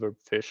delivered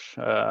fish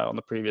on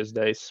the previous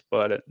days,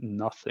 but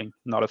nothing,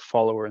 not a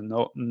follower,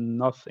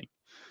 nothing.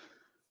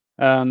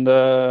 And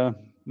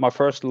my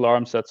first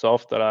alarm sets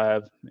off that I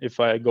have,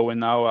 if I go in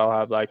now, I'll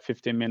have like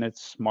 15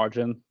 minutes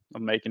margin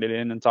of making it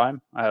in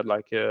time. I had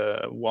like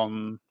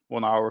 1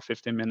 hour,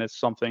 15 minutes,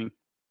 something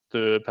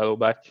to pedal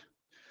back.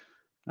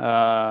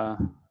 I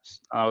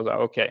was like,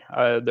 okay,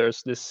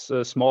 there's this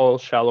small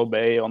shallow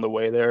bay on the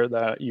way there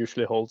that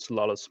usually holds a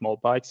lot of small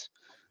pikes.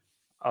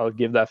 I'll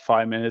give that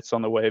 5 minutes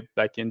on the way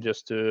back in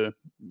just to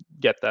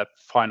get that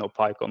final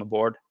pike on the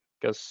board,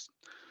 because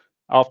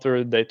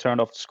after they turned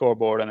off the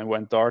scoreboard and it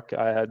went dark,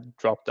 I had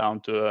dropped down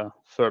to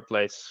 3rd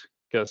place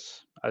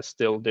because I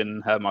still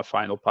didn't have my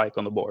final pike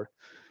on the board.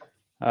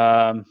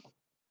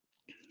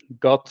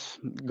 Got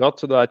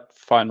to that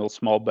final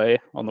small bay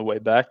on the way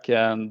back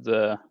and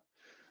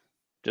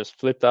just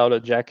flipped out a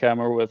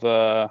jackhammer with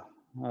a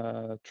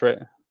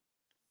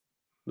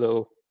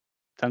little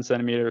 10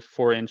 centimeter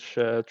 4-inch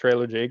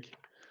trailer jig,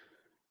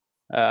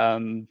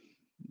 and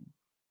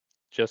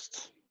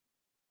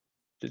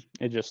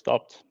it just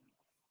stopped.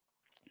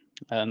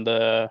 And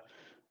I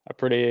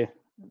pretty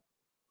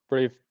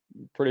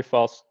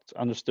fast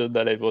understood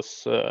that it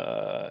was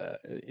a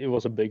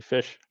big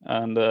fish.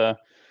 And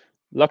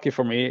lucky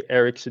for me,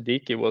 Eric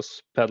Siddiqui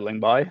was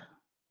pedaling by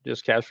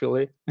just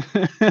casually,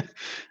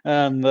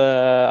 and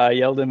I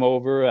yelled him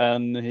over,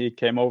 and he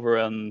came over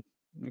and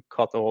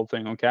caught the whole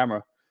thing on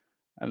camera.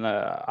 And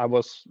I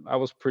was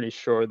pretty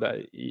sure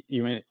that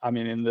even, I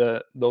mean,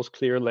 in those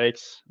clear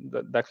lakes,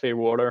 that clear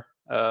water,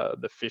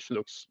 the fish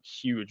looks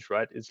huge,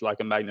 right? It's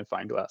like a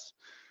magnifying glass.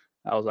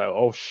 I was like,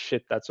 oh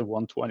shit, that's a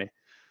 120.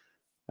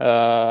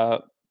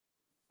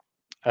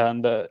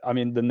 And I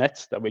mean, the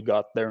nets that we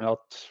got, they're not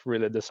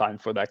really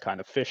designed for that kind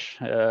of fish.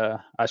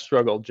 I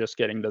struggled just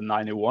getting the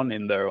 91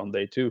 in there on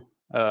day 2.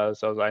 So I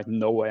was like,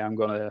 no way I'm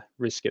gonna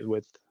risk it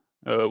with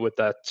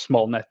that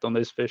small net on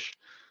this fish.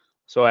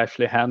 So I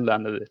actually hand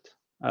landed it.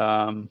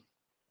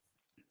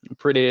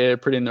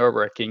 Pretty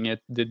nerve-wracking.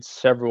 It did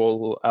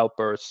several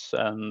outbursts,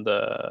 and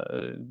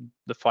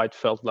the fight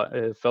felt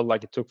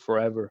like it took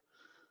forever.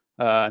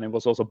 And it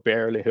was also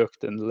barely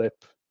hooked in the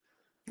lip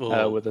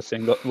with a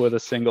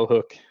single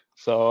hook.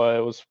 So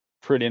it was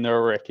pretty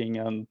nerve-wracking.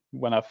 And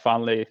when I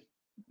finally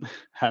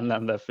hand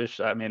landed that fish,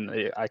 I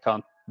mean, I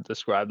can't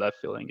describe that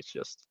feeling. It's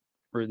just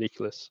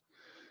ridiculous.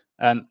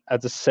 And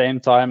at the same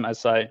time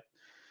as I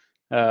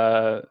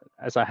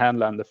hand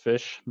land the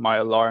fish, my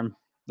alarm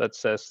that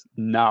says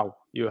now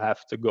you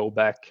have to go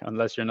back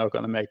unless you're not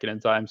going to make it in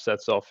time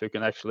sets off. You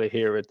can actually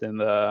hear it in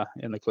the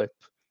clip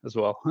as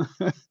well.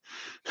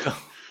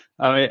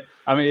 I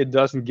mean, it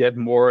doesn't get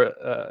more.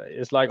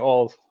 It's like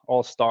all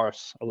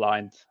stars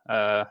aligned.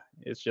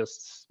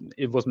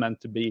 It was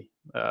meant to be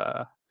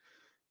to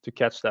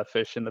catch that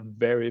fish in the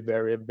very,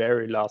 very,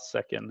 very last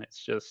second.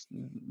 It's just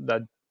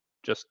that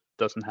just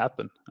doesn't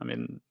happen. I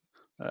mean,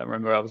 I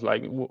remember I was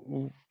like,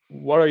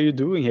 what are you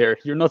doing here?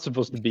 You're not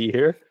supposed to be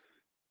here.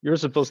 You're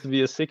supposed to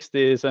be a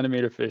 60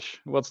 centimeter fish.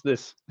 What's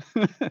this?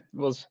 It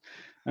was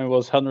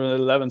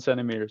 111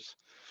 centimeters.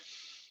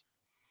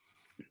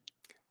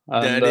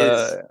 And,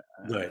 that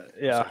is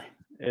yeah,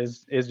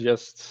 it's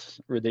just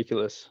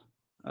ridiculous,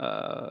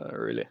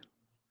 really.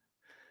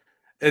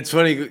 It's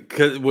funny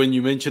because when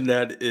you mentioned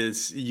that,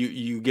 is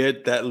you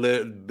get that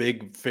little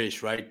big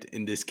fish, right?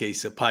 In this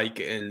case, a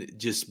pike, and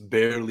just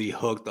barely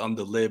hooked on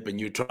the lip,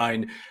 and you're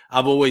trying.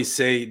 I've always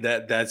say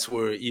that that's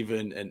where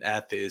even an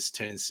atheist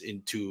turns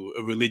into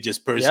a religious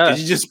person,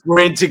 because you just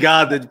praying to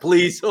God that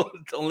please don't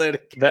let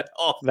it get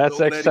off.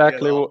 That's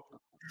exactly what.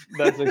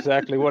 That's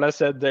exactly what I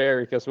said there,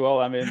 Eric, as well.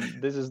 I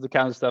mean, this is the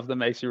kind of stuff that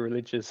makes you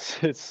religious.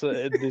 This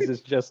is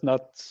just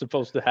not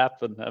supposed to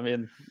happen. I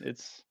mean,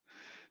 it's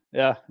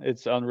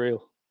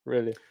unreal.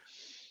 Really.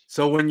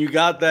 So when you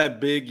got that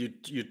big,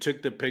 you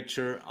took the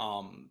picture,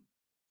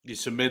 you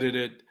submitted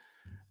it.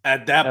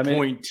 At that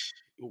point,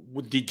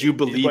 did you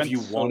believe you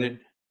won it?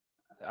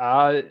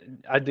 I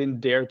didn't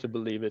dare to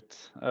believe it.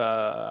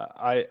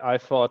 I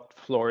thought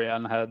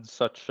Florian had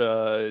such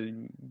a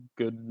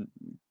good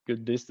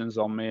distance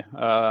on me,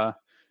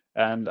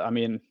 and I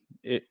mean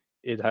it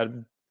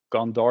had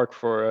gone dark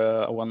for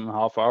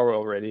 1.5 hours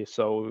already,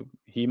 so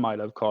he might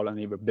have caught an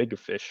even bigger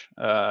fish.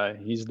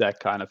 He's that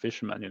kind of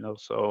fisherman,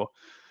 So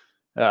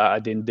I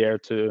didn't dare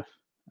to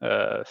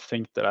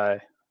think that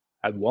I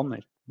had won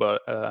it,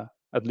 but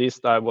at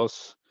least I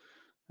was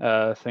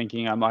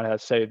thinking I might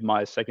have saved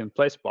my second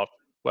place spot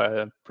by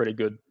a pretty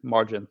good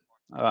margin.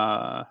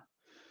 I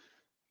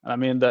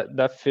mean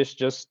that fish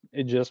just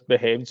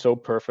behaved so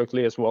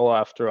perfectly as well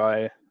after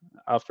I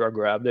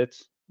grabbed it.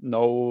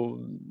 No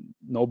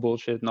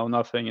bullshit, no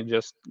nothing. It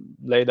just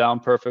lay down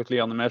perfectly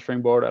on the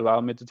measuring board,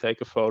 allowed me to take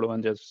a photo,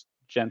 and just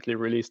gently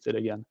released it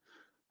again.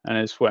 And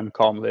it swam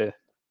calmly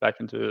back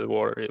into the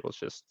water. It was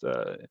just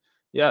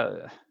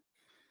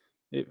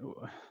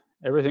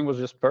everything was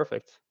just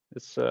perfect.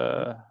 It's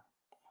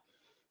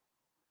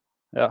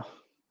yeah.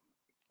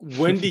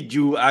 When did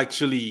you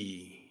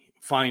actually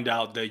find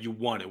out that you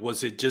won it?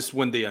 Was it just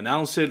when they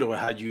announced it, or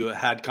had you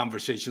had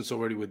conversations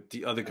already with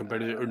the other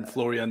competitor in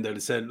Florian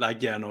that said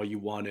like, yeah, no, you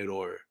won it?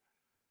 Or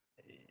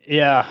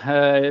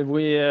Yeah,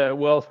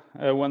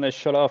 when they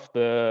shut off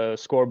the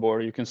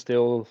scoreboard, you can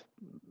still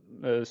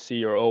see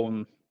your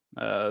own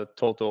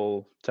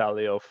total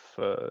tally of.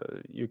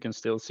 You can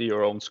still see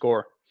your own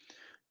score.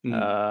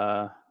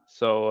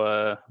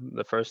 So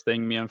the first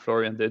thing me and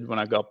Florian did when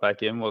I got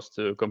back in was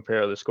to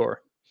compare the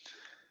score.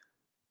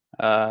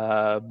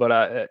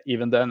 But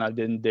even then, I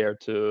didn't dare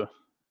to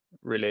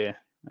really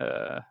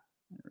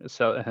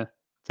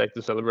take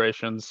the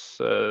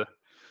celebrations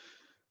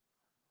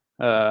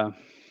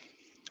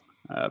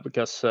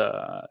because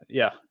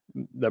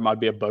there might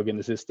be a bug in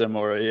the system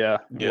or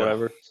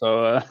whatever.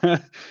 So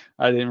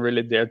I didn't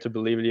really dare to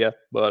believe it yet.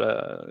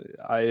 But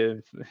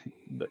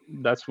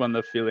that's when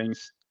the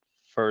feelings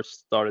first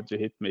started to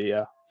hit me.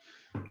 Yeah,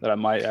 that I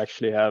might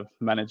actually have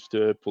managed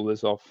to pull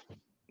this off.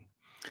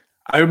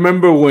 I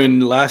remember when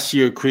last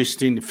year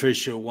Christine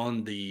Fisher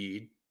won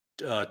the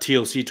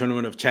TLC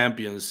Tournament of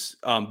Champions.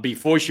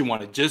 Before she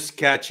won it, just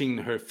catching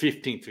her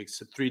 15th fish,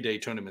 a 3-day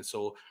tournament,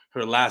 so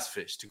her last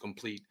fish to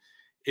complete.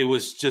 It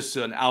was just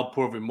an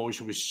outpour of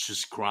emotion. Was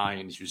just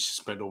crying. She was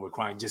just bent over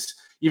crying. Just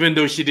even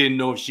though she didn't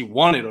know if she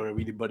won it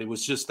already, but it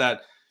was just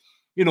that,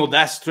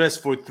 that stress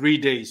for 3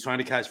 days trying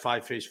to catch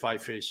 5 fish,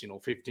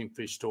 15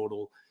 fish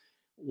total.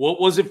 What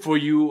was it for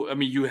you? I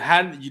mean, you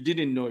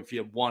didn't know if you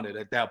had won it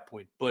at that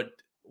point, but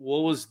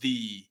what was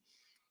the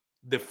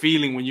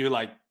feeling when you're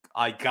like,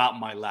 I got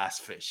my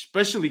last fish,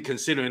 especially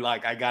considering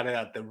like I got it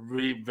at the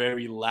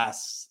very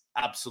last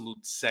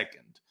absolute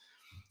second?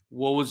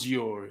 What was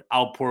your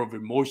outpour of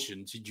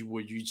emotions?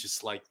 Were you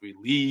just like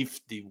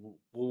relieved?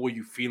 What were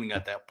you feeling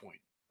at that point?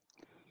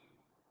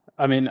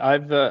 I mean,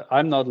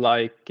 I'm not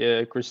like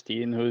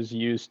Christine, who's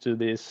used to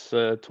these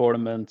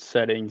tournament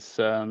settings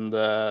and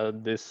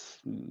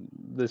this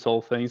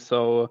whole thing.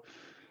 So,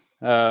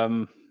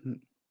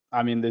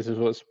 I mean, this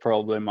was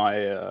probably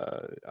my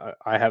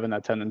I haven't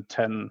attended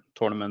 10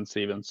 tournaments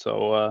even.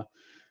 So,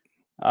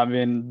 I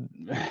mean,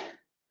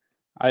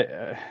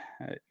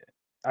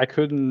 I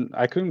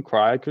couldn't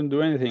cry. I couldn't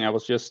do anything. It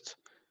was just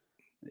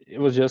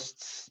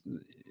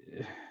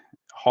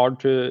hard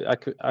to.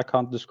 I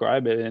can't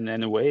describe it in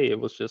any way. It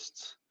was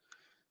just,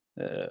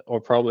 or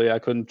probably I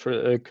couldn't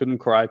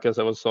cry because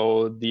I was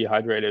so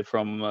dehydrated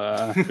from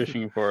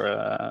fishing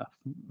for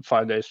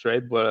 5 days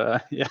straight.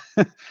 But yeah,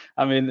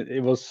 I mean,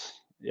 it was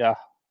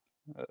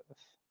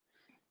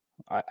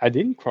I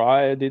didn't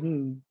cry. I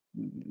didn't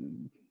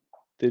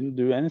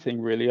do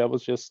anything really. I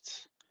was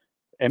just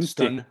empty.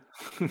 Stunned.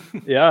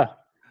 Yeah,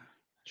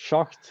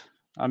 shocked.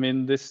 I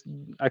mean,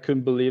 I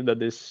couldn't believe that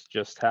this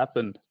just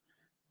happened.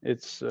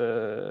 It's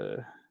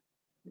it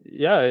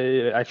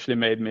actually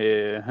made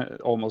me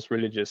almost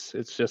religious.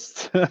 It's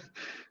just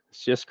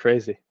it's just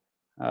crazy.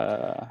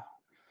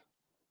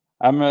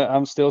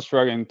 I'm still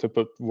struggling to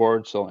put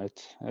words on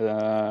it,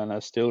 and I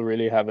still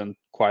really haven't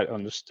quite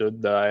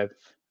understood that I've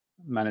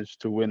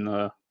managed to win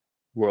a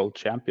world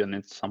champion.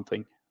 It's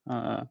something.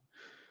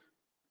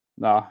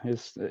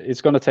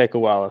 It's going to take a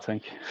while, I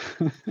think.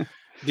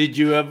 Did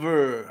you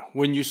ever,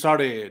 when you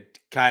started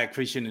kayak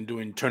fishing and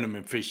doing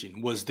tournament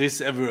fishing, was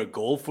this ever a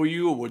goal for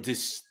you, or was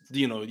this,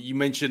 you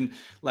mentioned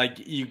like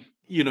you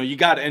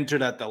got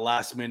entered at the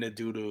last minute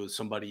due to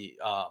somebody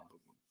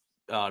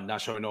not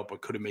showing up or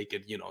couldn't make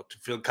it,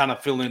 to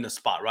fill in a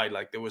spot, right?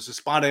 Like there was a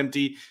spot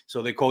empty,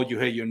 so they called you,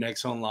 hey, you're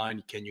next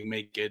online, can you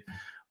make it?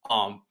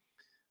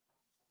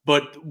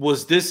 But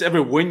was this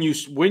ever when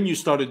you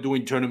started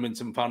doing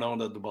tournaments and found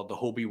out about the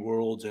Hobie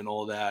Worlds and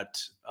all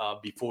that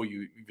before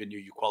you even knew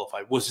you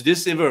qualified? Was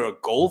this ever a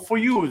goal for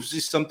you, or was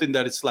this something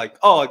that it's like,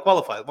 oh, I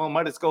qualified, well,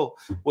 might as go,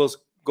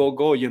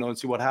 go, and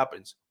see what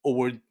happens?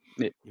 Or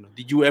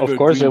did you ever? Of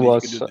course, dream it that you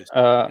was. could do this?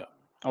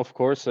 Of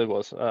course, it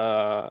was.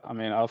 I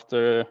mean,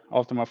 after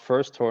my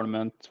first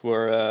tournament,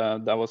 where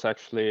that was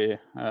actually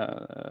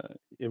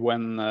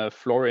when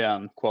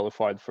Florian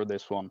qualified for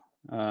this one.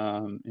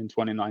 In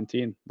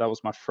 2019. That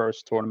was my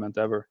first tournament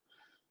ever.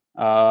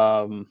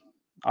 I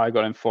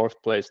got in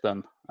 4th place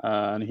then,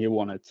 and he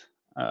won it.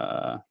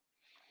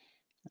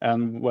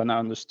 And when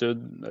I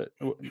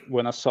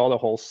saw the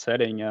whole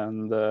setting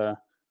and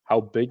how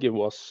big it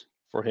was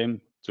for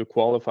him to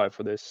qualify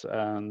for this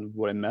and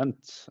what it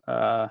meant,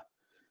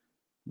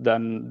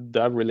 then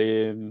that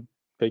really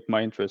piqued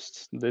my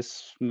interest.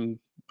 This is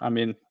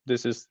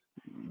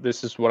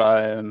what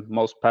I am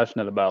most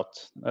passionate about,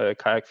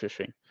 kayak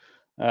fishing.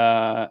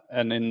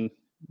 And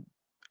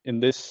in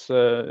this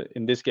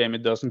game,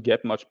 it doesn't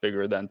get much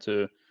bigger than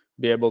to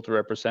be able to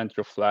represent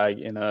your flag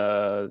in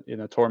a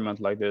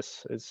tournament like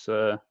this.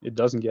 It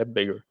doesn't get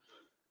bigger.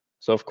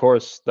 So of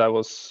course that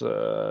was,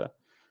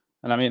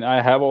 and I mean,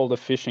 I have all the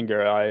fishing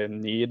gear I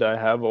need. I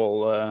have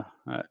all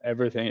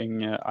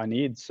everything I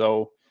need.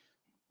 So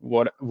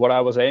what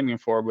I was aiming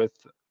for with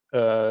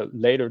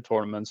later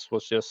tournaments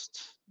was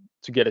just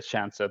to get a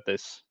chance at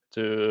this,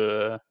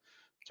 to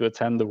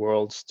attend the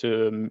Worlds,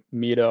 to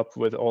meet up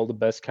with all the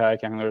best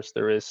kayak anglers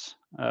there is,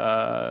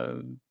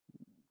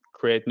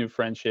 create new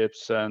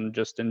friendships, and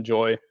just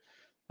enjoy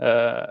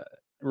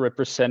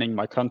representing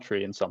my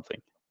country in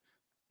something.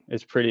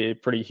 It's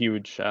pretty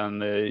huge,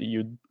 and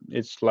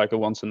it's like a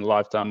once in a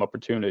lifetime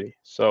opportunity.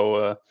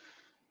 So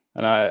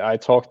and I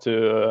talked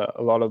to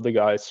a lot of the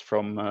guys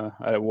from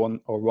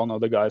one of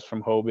the guys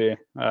from Hobie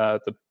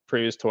at the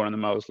previous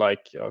tournament. I was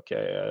like,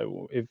 okay,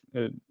 if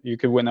you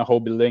could win a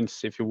Hobie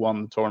Lynx if you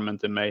won the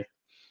tournament in May.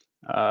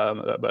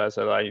 But I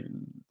said,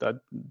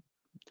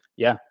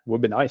 yeah,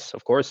 would be nice,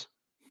 of course.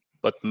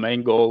 But the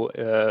main goal,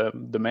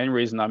 the main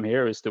reason I'm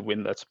here is to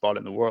win that spot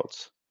in the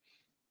Worlds.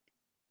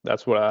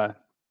 That's what I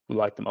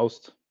like the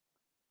most.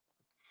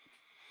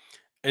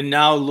 And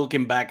now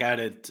looking back at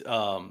it,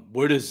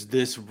 where does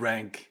this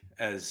rank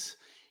as,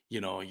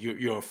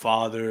 your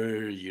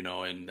father,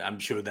 and I'm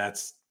sure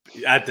that's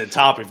at the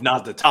top, if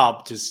not the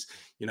top, just,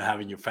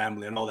 having your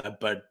family and all that.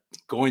 But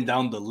going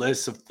down the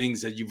list of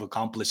things that you've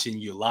accomplished in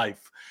your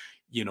life,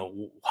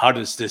 how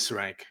does this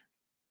rank?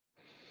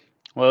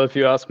 Well, if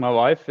you ask my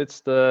wife,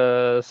 it's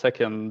the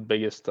second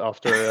biggest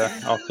after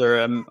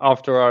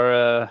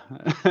our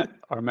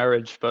our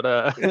marriage. But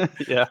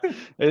yeah,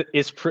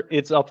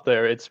 it's up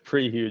there. It's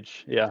pretty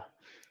huge. Yeah,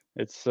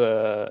 it's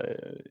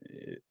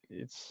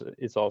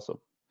awesome.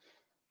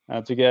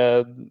 And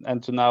to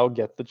now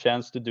get the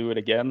chance to do it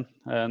again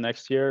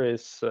next year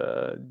is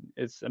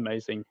it's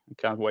amazing. I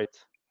can't wait.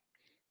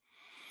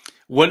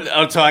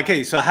 So I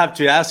have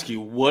to ask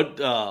you,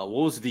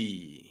 what's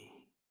the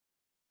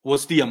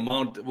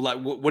amount, like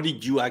what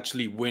did you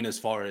actually win as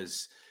far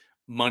as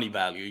money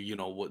value?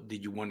 What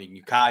did you win in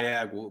your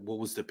kayak? What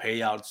was the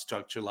payout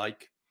structure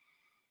like?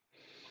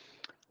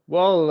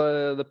 Well,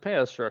 the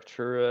payout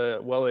structure,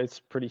 well, it's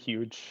pretty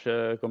huge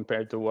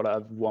compared to what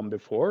I've won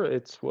before.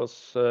 It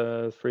was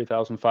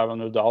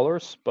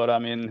 $3,500, but I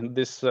mean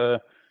this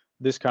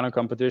kind of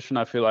competition,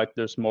 I feel like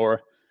there's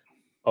more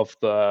of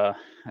the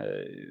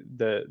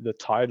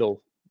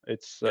title.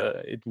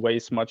 It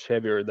weighs much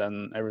heavier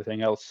than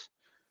everything else.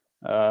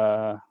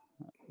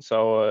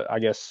 So I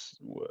guess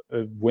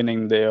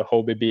winning the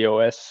Hobie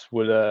BOS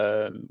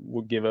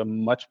would give a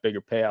much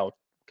bigger payout,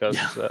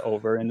 because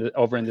over in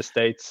the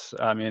States,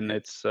 I mean,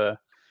 it's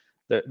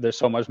there's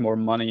so much more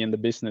money in the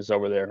business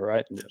over there,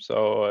 right? Yeah.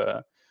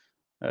 So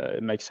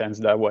it makes sense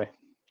that way.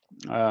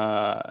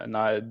 And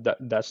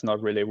that's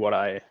not really what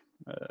I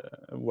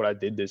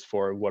did this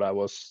for.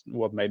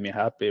 What made me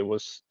happy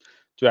was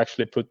to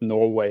actually put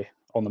Norway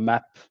on the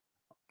map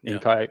in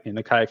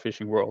the kayak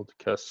fishing world,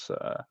 because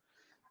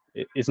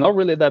it's not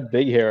really that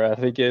big here. I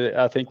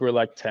think we're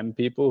like 10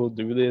 people who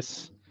do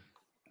this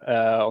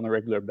on a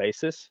regular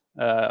basis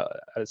at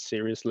a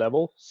serious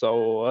level.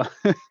 So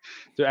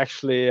to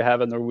actually have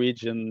a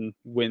Norwegian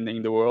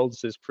winning the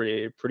Worlds is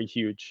pretty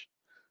huge.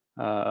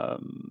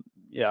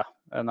 Yeah,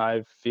 and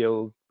I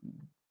feel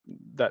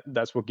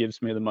that's what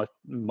gives me the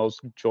most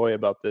joy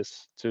about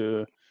this,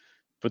 to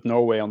put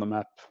Norway on the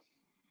map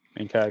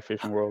in kayak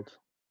fishing world.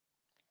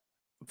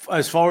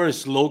 As far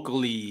as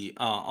locally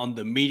on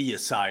the media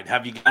side,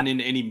 have you gotten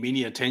any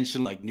media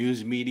attention, like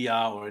news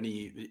media or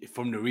any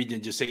from the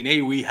region, just saying,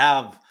 hey, we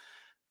have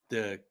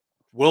the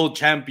world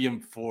champion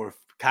for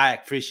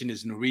kayak fishing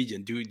is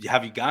Norwegian?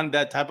 Have you gotten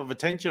that type of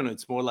attention?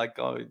 It's more like,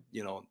 a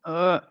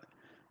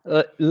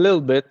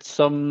little bit.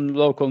 Some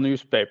local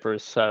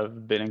newspapers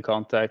have been in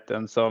contact,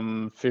 and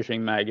some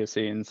fishing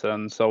magazines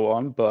and so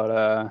on, but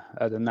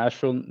at a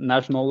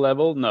national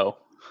level, no.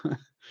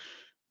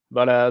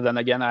 But then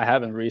again, I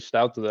haven't reached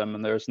out to them,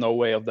 and there's no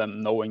way of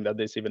them knowing that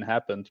this even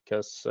happened,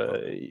 because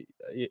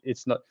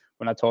it's not.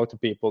 When I talk to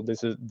people,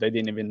 they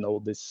didn't even know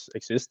this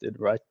existed,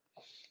 right?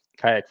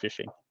 Kayak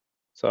fishing.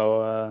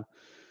 So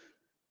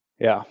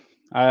yeah,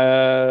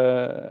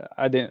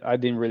 I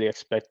didn't really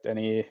expect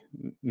any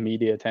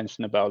media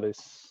attention about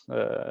this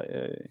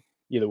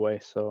either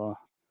way. So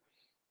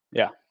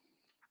yeah.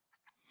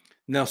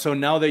 So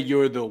now that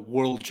you're the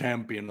world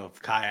champion of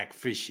kayak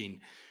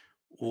fishing,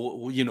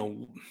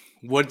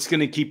 what's going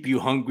to keep you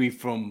hungry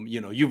from,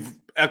 you've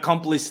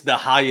accomplished the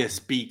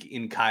highest peak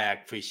in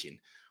kayak fishing.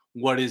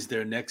 What is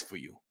there next for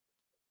you?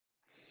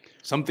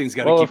 Something's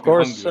got to keep you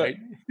hungry, right?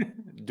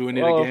 doing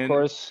it Well, of again?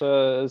 course,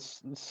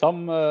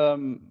 some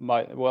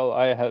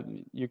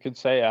you could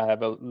say I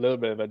have a little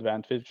bit of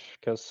advantage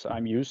because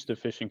I'm used to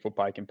fishing for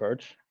pike and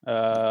perch,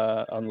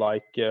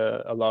 unlike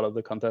a lot of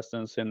the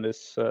contestants in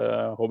this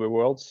hobby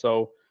world.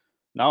 So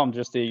now I'm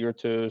just eager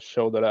to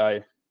show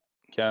that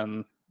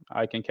can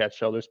I can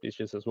catch other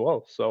species as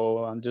well.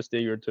 So I'm just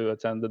eager to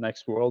attend the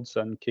next worlds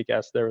and kick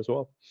ass there as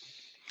well.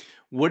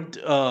 What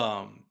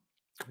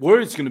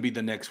where is going to be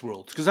the next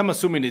world? Because I'm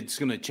assuming it's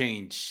going to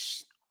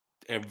change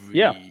Yeah,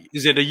 every.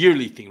 Is it a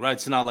yearly thing, right?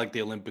 It's not like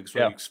the Olympics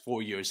where yeah. it's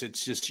 4 years.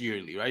 It's just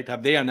yearly, right?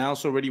 Have they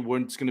announced already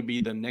when it's going to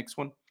be the next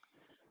one?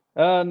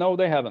 No,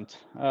 they haven't.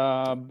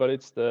 But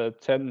it's the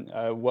 10.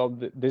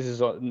 This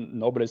is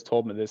nobody's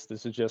told me this.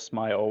 This is just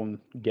my own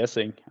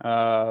guessing.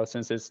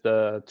 Since it's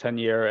the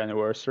 10-year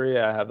anniversary,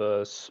 I have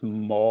a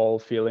small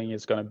feeling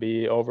it's going to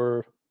be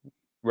over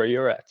where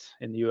you're at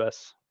in the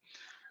US,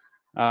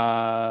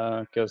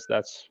 because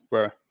that's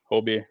where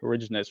Hobie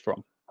originates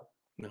from.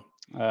 No.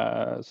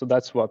 So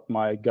that's what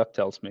my gut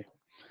tells me.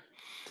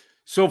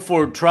 So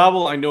for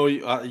travel, I know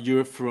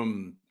you're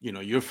from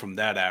you're from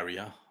that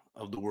area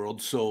of the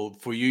world. So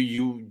for you,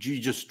 you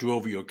just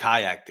drove your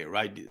kayak there,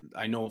 right?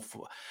 I know.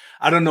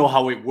 I don't know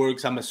how it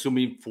works. I'm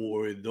assuming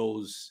for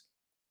those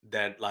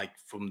that like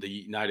from the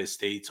United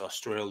States,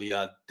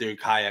 Australia, their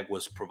kayak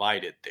was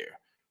provided there,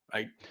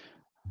 right?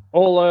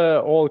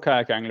 All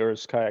kayak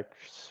anglers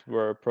kayaks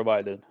were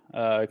provided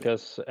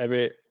because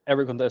every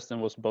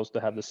contestant was supposed to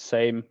have the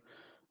same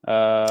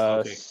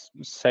Okay.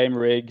 same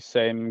rig,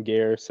 same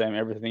gear, same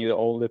everything. The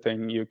only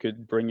thing you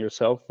could bring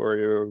yourself were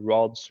your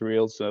rods,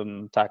 reels,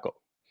 and tackle.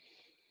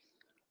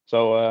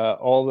 So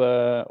all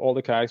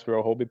the kayaks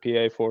were Hobie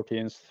PA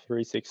 14s,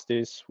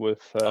 360s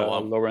with Oh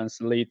wow.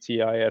 Lawrence Lee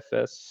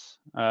TIFS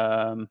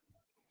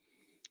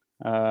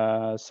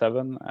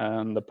 7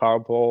 and the power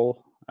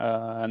pole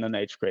and an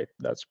H crate.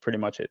 That's pretty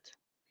much it.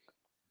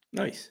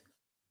 Nice.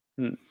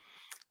 Hmm.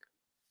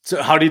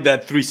 So how did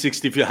that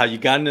 360 feel? Have you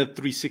gotten a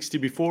 360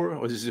 before,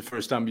 or is this the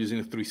first time using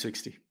a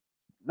 360?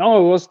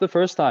 No, it was the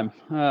first time.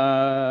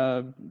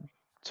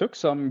 Took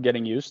some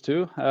getting used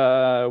to.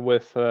 Now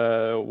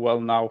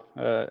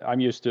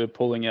I'm used to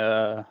pulling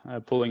a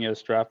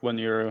strap when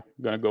you're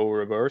gonna go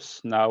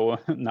reverse. Now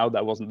now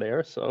that wasn't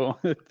there, so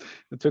it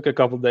took a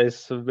couple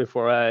days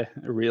before I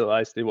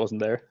realized it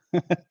wasn't there.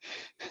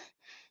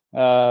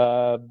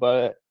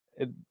 But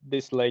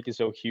this lake is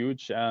so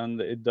huge,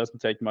 and it doesn't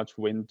take much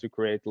wind to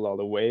create a lot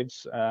of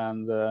waves,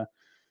 and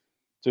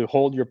to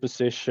hold your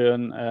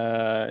position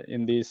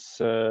in these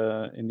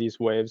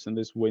waves and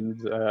this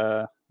wind,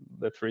 the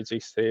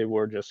 360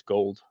 were just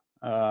gold.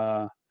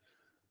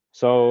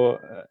 So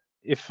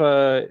if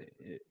I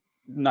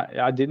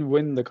didn't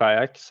win the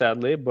kayak,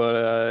 sadly,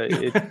 but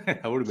it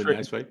That would have been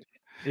nice, right?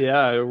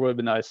 yeah, it would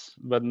be nice.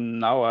 But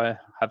now I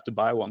have to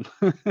buy one.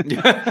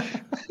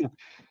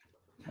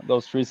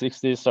 Those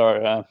 360s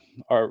are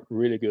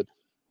really good,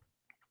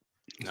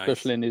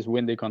 especially Nice. in these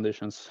windy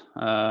conditions.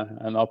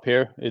 And up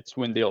here, it's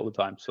windy all the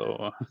time,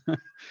 so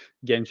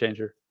game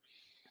changer.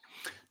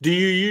 Do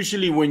you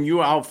usually, when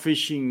you're out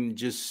fishing,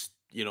 just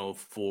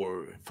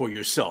for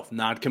yourself,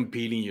 not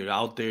competing, you're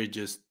out there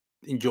just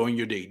enjoying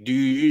your day? Do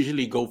you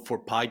usually go for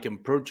pike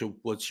and perch, or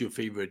what's your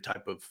favorite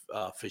type of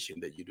fishing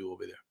that you do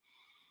over there?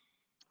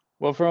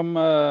 Well, from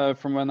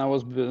when I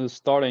was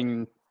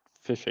starting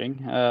fishing,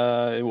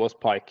 it was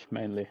pike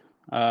mainly.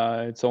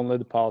 It's only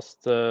the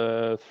past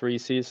 3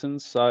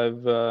 seasons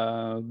I've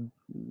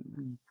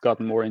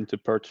gotten more into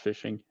perch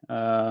fishing,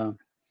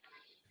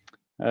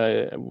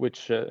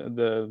 which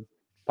the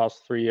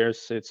past 3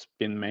 years it's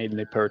been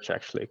mainly perch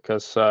actually,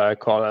 because I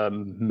caught a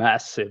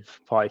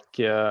massive pike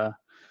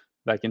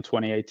back in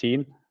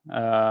 2018.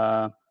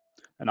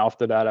 And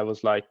after that, I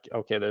was like,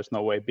 okay, there's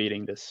no way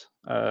beating this.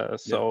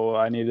 So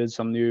I needed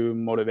some new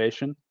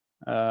motivation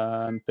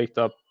and picked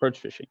up perch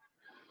fishing.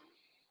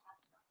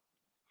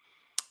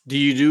 Do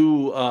you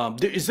do?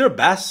 Is there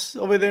bass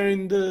over there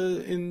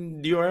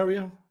in your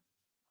area?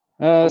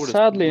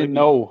 Sadly, Maybe.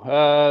 no.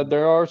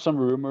 There are some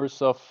rumors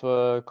of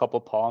a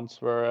couple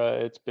ponds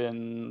where it's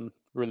been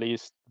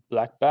released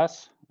black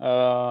bass.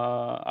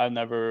 I've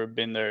never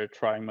been there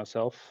trying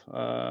myself.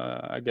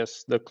 I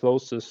guess the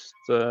closest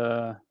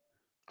to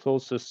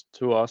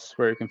us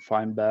where you can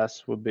find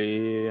bass would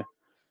be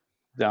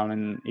down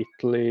in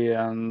Italy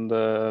and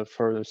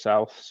further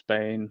south,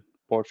 Spain,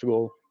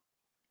 Portugal.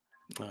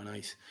 Oh,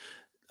 nice.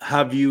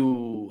 Have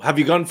you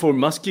gone for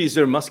muskie? Is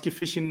there muskie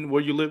fishing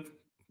where you live?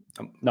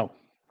 No,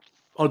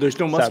 Oh, there's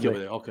no muskie sadly, over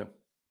there. Okay,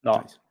 no.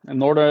 nice, And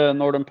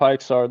northern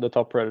pikes are the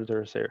top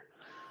predators here.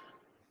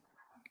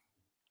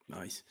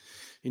 nice,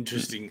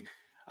 interesting.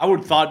 I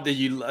would thought that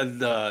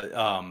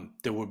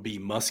there would be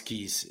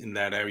muskies in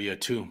that area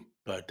too,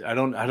 but I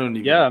don't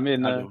Yeah,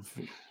 even.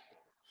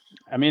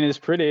 I mean it's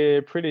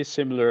pretty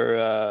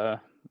similar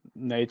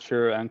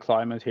nature and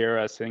climate here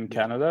as in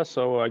Canada.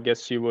 So I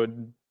guess you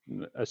would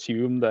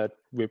assume that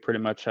we pretty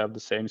much have the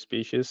same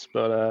species,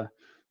 but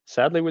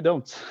sadly we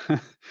don't.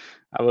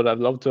 I would have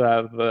loved to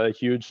have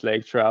huge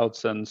lake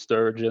trouts and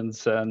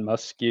sturgeons and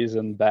muskies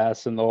and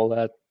bass and all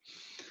that.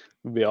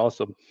 would be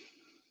awesome.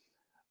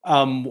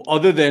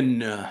 Other than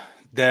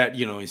that,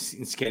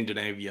 in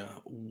Scandinavia,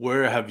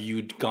 where have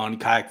you gone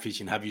kayak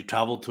fishing? Have you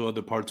traveled to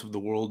other parts of the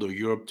world or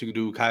Europe to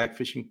do kayak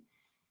fishing?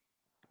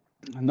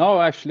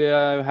 No, actually,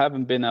 I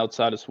haven't been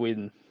outside of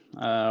Sweden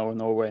or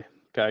Norway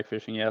kayak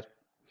fishing yet.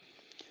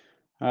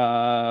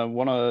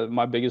 One of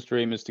my biggest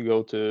dream is to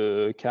go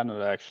to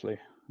Canada, actually.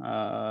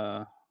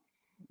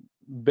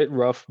 Bit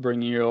rough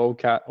bringing your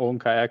own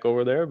kayak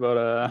over there,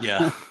 but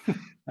Yeah.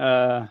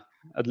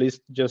 at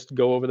least just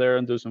go over there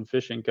and do some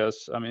fishing,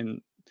 because I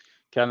mean,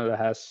 Canada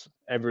has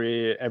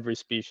every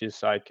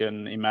species I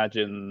can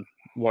imagine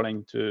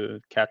wanting to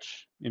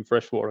catch in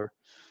freshwater.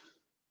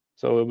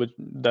 So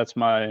that's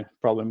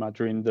probably my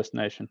dream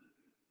destination.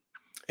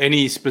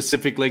 Any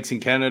specific lakes in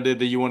Canada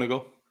that you want to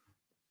go?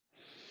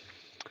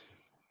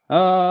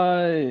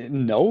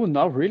 No,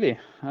 not really.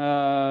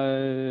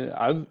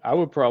 I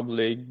would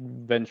probably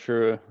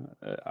venture.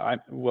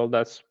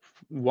 That's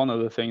one of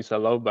the things I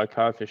love about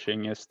kayak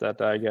fishing, is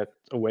that I get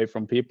away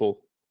from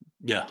people.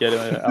 Yeah. Get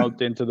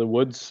out into the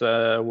woods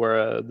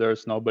where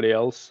there's nobody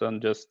else,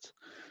 and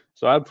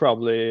so I'd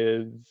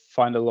probably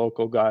find a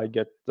local guy,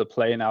 get the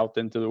plane out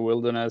into the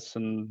wilderness,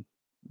 and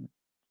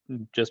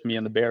just me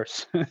and the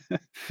bears.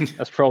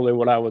 That's probably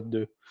what I would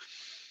do.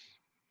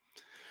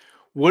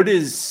 What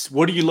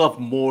do you love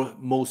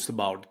most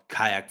about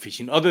kayak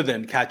fishing, other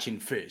than catching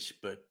fish?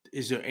 But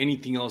is there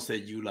anything else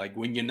that you like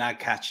when you're not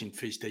catching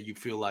fish that you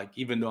feel like,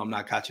 even though I'm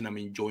not catching, I'm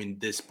enjoying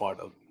this part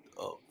of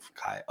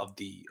kayak of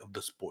the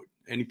sport?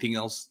 Anything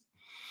else?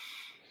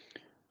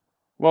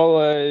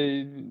 Well,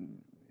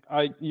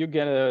 you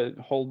get a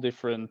whole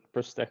different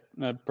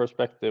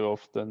perspective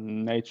of the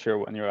nature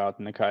when you're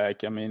out in a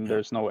kayak. I mean,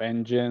 there's no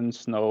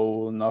engines,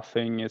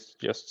 nothing. It's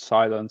just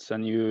silence,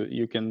 and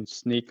you can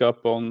sneak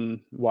up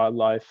on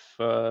wildlife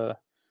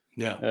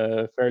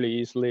fairly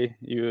easily.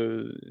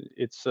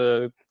 It's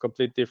a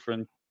complete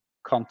different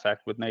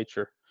contact with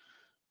nature,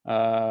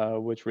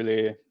 which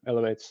really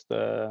elevates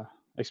the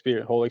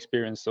whole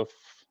experience of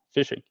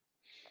fishing.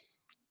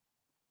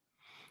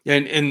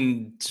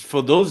 And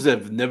for those that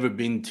have never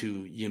been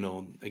to,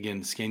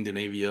 again,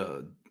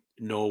 Scandinavia,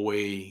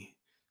 Norway,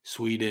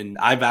 Sweden,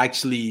 I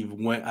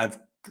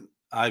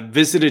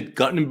visited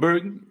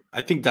Gothenburg.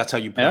 I think that's how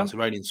you pronounce it,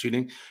 right, in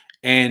Sweden,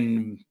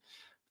 and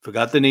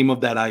forgot the name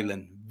of that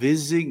island.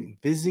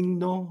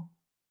 Visigno.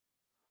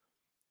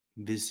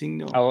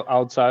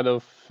 Outside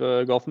of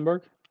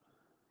Gothenburg.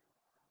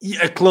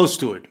 Yeah, close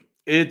to it.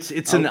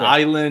 It's an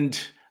island.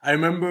 I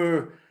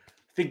remember.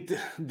 I think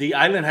the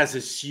island has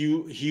this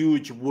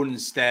huge wooden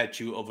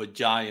statue of a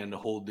giant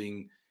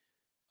holding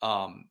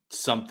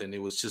something.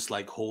 It was just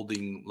like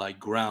holding like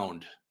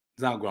ground.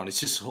 It's not ground.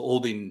 It's just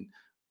holding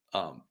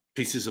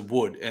pieces of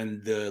wood.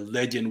 And the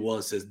legend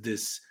was that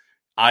this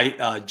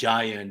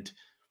giant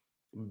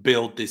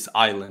built this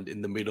island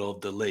in the middle of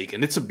the lake,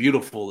 and it's a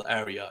beautiful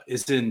area.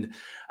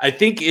 I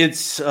think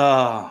it's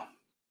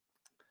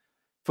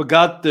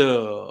forgot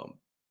the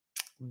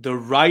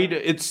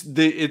writer.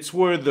 It's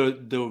where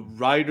the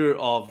writer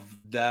of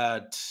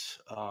that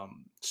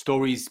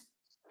stories,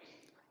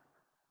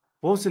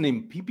 what was the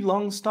name? Pippi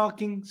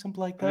Longstocking, something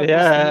like that.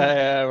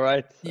 Yeah,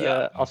 right.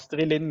 Yeah.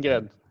 Astrid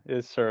Lindgren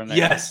is her name.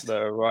 Yes,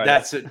 the writer.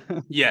 that's it.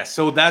 Yeah,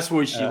 so that's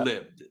where she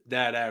lived.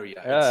 That area.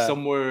 Yeah. It's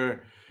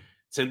somewhere.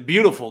 It's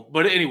beautiful.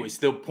 But anyways,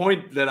 the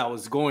point that I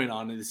was going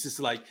on is just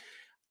like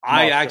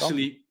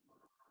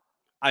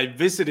I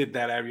visited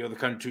that area of the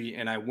country,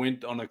 and I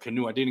went on a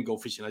canoe. I didn't go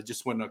fishing. I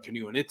just went on a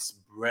canoe, and it's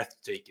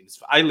breathtaking.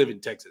 I live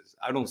in Texas.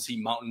 I don't see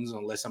mountains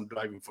unless I'm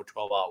driving for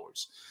 12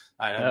 hours.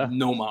 I have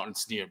no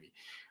mountains near me.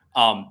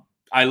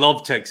 I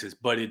love Texas,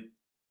 but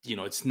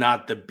it's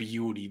not the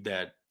beauty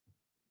that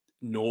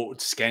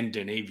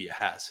Scandinavia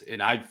has.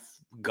 And I've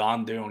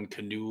gone there on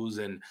canoes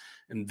and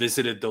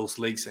visited those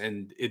lakes,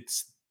 and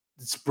it's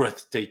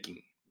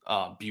breathtaking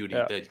beauty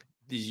that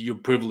you're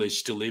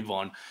privileged to live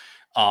on.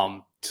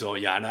 So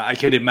yeah, and I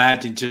can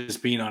imagine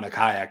just being on a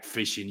kayak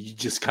fishing, you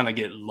just kind of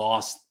get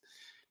lost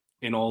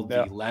in all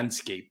the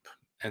landscape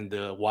and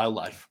the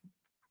wildlife.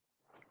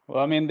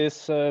 Well, I mean,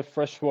 this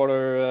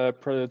freshwater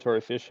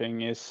predatory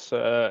fishing is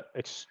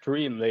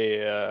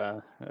extremely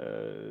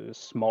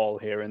small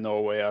here in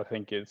Norway. I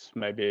think it's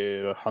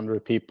maybe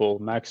 100 people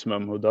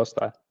maximum who does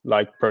that,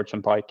 like perch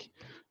and pike.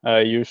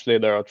 Usually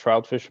there are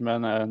trout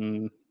fishermen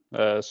and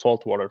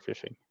saltwater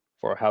fishing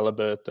for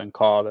halibut and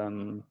cod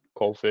and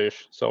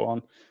coalfish, so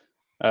on.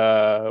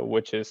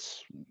 Which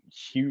is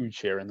huge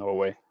here in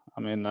Norway. I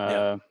mean,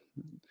 that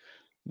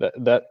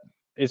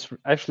it's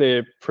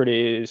actually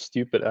pretty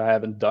stupid. I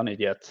haven't done it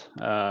yet.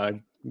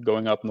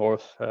 Going up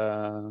north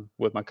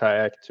with my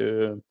kayak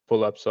to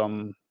pull up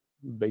some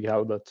big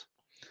halibut.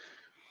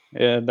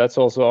 Yeah, that's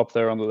also up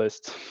there on the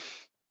list.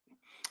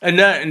 And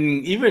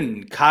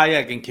even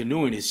kayak and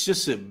canoeing is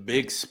just a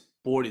big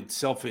sport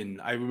itself. And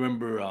I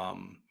remember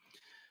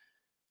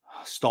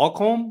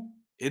Stockholm.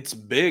 It's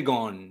big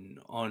on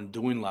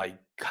doing like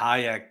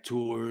kayak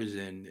tours,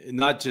 and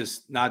not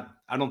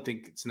I don't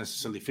think it's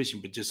necessarily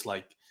fishing, but just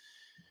like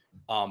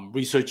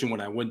researching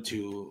when I went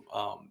to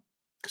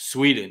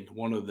Sweden,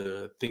 one of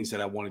the things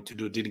that I wanted to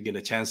do, didn't get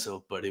a chance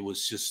of, but it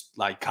was just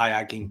like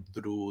kayaking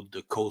through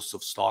the coast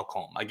of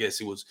Stockholm. I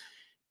guess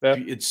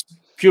it's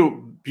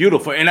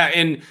beautiful.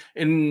 And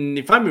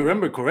if I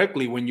remember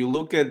correctly, when you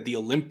look at the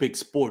Olympic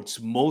sports,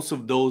 most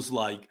of those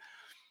like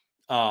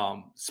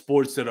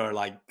sports that are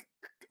like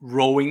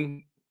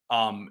rowing,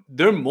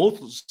 they're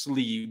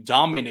mostly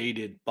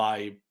dominated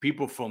by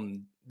people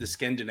from the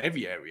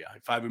Scandinavia area,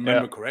 if I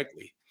remember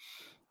correctly.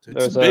 So it's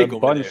There's a big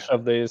over bunch there.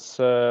 of these.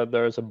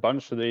 There's a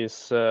bunch of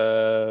these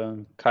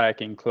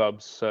kayaking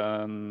clubs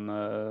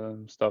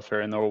and stuff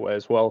here in Norway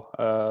as well.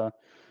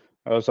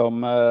 There are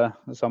some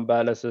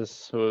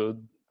badasses who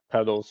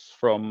pedals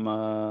from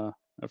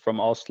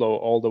Oslo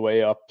all the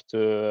way up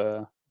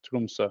to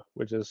Tromsø,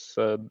 which is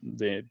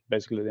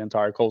basically the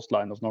entire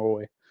coastline of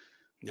Norway.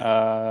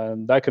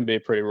 That can be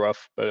pretty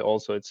rough, but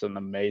also it's an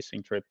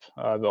amazing trip.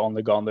 I've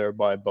only gone there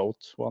by boat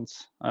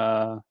once.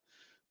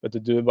 But to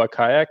do it by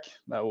kayak,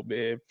 that would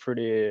be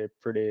pretty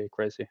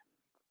crazy.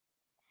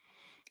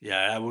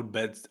 Yeah, I would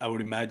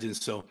imagine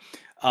so.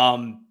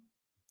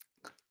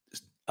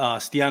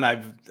 Stian,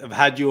 I've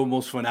had you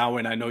almost for an hour,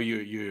 and I know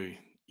you're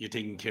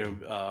taking care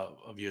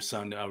of your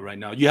son right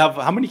now. You have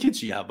how many kids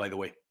do you have, by the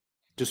way?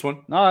 Just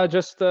one? No, I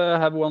just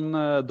have one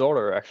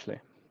daughter actually.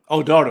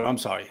 Oh, daughter. I'm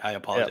sorry. I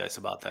apologize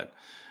about that.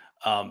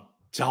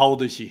 So how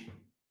old is she?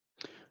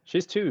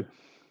 She's 2.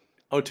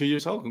 Oh, 2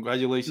 years old.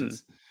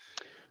 Congratulations.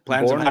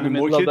 Plans Born of having in the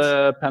more middle kids? of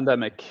the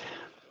pandemic.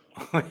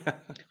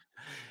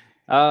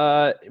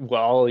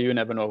 Well, you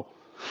never know.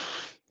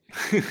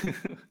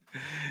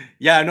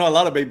 Yeah, I know a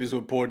lot of babies were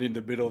born in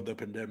the middle of the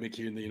pandemic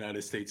here in the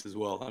United States as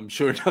well. I'm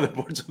sure in other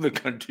parts of the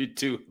country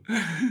too.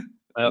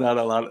 Not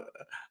a lot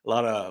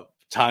of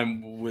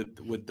time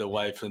with the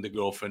wife and the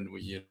girlfriend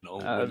when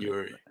when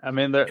you're I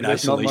mean, in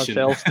there's not much isolation.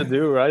 else to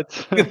do, right?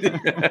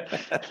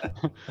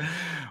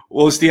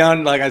 Well,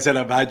 Stian, like I said,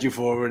 I've had you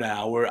for over an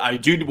hour. I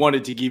do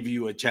wanted to give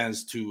you a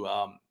chance to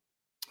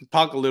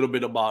talk a little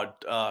bit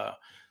about I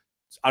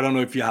don't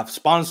know if you have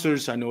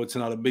sponsors. I know it's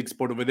not a big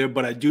sport over there,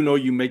 but I do know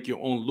you make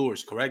your own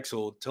lures, correct?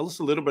 So tell us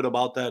a little bit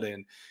about that.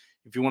 And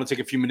if you want to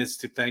take a few minutes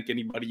to thank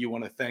anybody you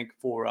want to thank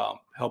for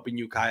helping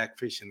you kayak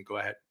fishing, go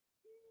ahead.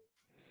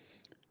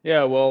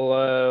 Yeah,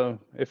 well,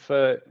 if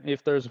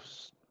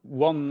there's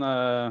one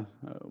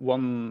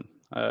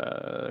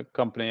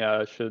company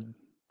I should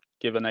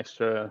give an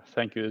extra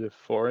thank you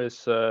for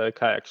is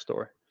Kayak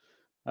Store,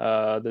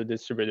 the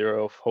distributor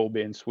of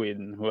Hobie in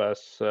Sweden, who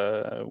has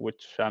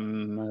which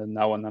I'm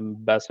now an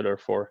ambassador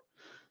for.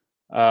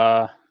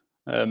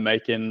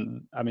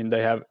 Making, I mean,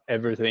 they have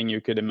everything you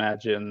could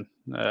imagine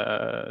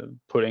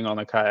putting on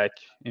a kayak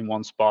in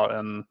one spot,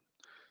 and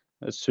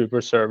super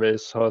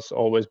service has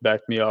always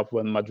backed me up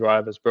when my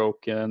drive is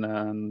broken,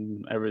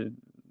 and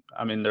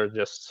I mean, they're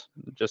just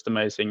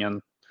amazing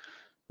and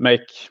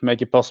make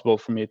it possible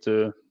for me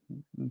to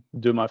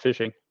do my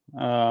fishing.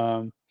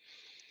 Yeah,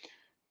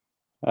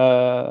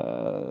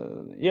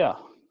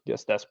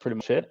 guess that's pretty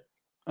much it.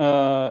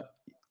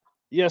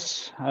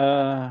 Yes,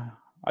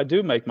 I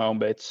do make my own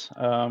baits,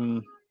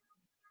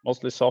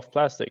 mostly soft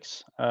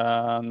plastics.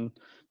 They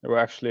were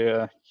actually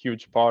a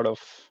huge part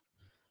of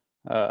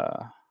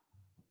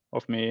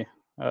me,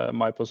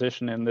 my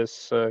position in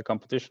this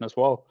competition as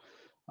well.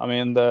 I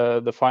mean,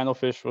 the final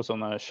fish was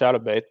on a shadow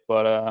bait,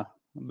 but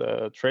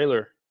the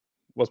trailer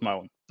was my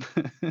own.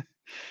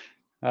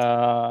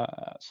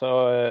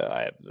 So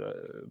I have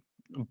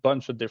a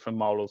bunch of different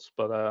models,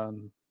 but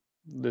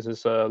this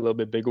is a little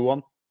bit bigger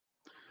one.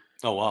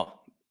 Oh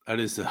wow, that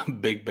is a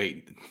big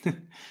bait.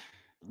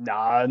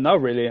 Nah, not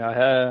really. I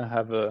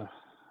have a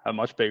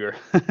much bigger.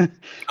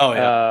 Oh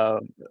yeah,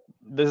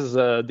 this is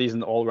a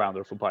decent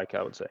all-rounder for pike,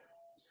 I would say.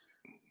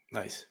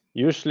 nice.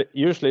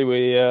 Usually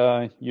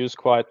we use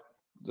quite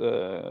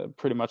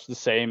pretty much the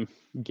same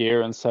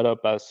gear and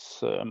setup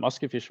as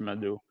musky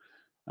fishermen do.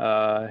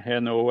 Here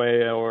in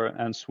Norway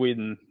and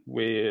Sweden,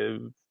 we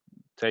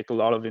take a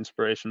lot of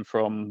inspiration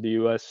from the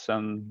US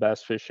and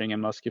bass fishing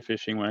and musky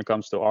fishing when it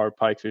comes to our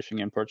pike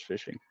fishing and perch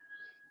fishing.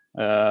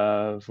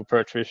 For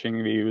perch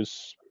fishing, we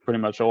use pretty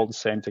much all the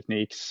same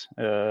techniques: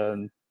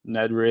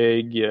 Ned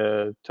rig,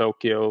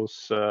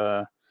 Tokyo's,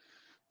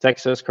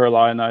 Texas,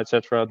 Carolina,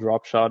 etc.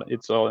 Drop shot.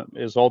 It's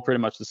all pretty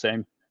much the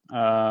same.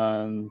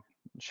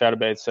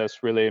 Shadowbaits has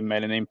really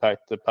made an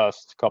impact the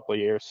past couple of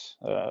years.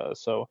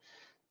 So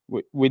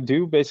we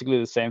do basically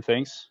the same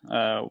things.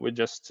 We're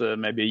just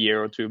maybe a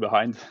year or two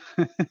behind.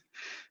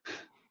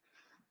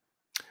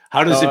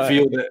 How does it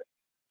feel that?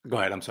 Go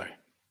ahead. I'm sorry.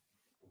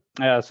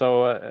 Yeah,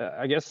 so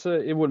I guess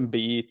it wouldn't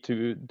be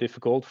too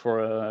difficult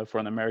for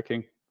an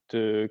American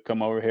to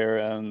come over here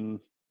and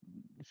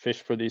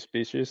fish for these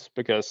species,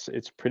 because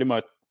it's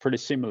pretty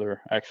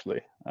similar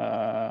actually,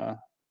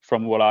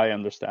 from what I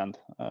understand.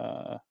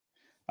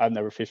 I've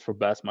never fished for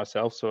bass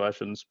myself, so I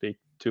shouldn't speak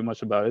too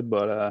much about it.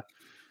 But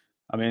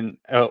I mean,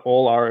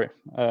 all our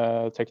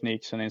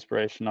techniques and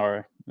inspiration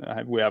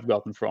we have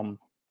gotten from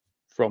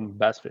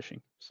bass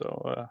fishing.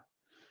 So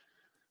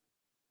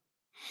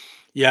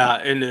yeah,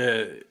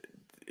 and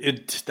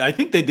I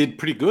think they did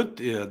pretty good.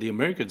 The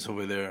Americans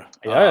over there.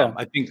 Yeah.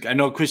 I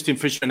know Christine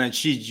Fisherman, and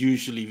she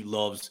usually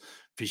loves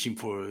fishing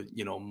for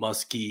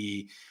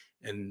muskie,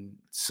 and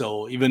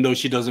so even though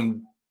she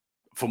doesn't,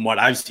 from what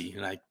I've seen,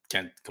 and I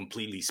can't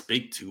completely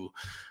speak to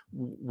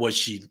what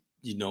she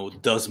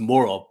does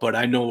more of, but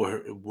I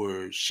know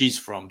where she's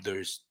from.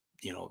 There's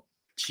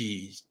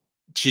she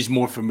she's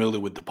more familiar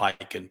with the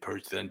pike and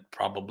perch than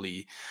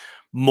probably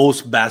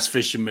most bass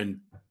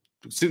fishermen.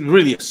 It's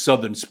really a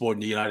southern sport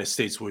in the United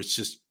States where it's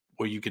just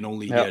where you can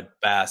only Yeah.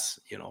 get bass.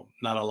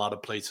 Not a lot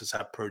of places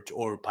have perch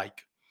or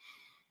pike.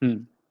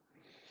 Hmm.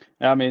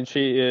 I mean,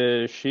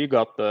 she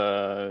got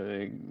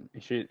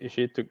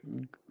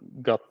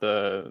got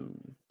the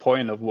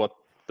point of what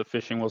the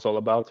fishing was all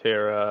about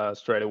here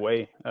straight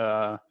away.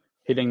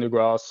 Hitting the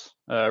grass,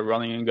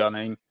 running and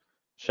gunning,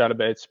 shadow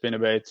baits, spinner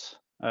baits.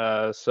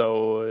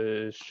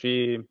 So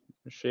she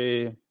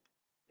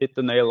hit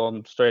the nail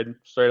on straight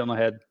on the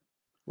head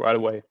right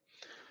away.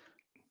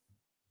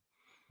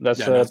 That's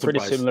Yeah, not pretty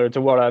surprised. similar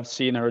to what I've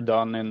seen her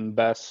done in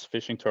bass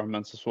fishing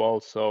tournaments as well.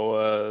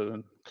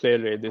 So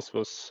clearly, this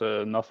was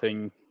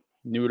nothing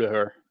new to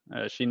her.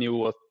 She knew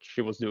what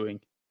she was doing.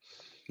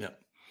 Yeah,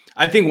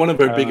 I think one of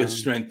her biggest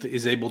strength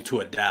is able to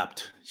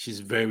adapt.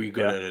 She's very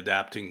good at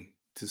adapting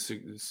to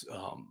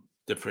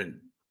different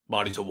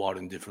bodies of water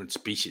and different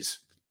species.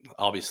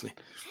 Obviously.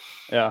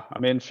 Yeah, I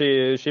mean,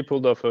 she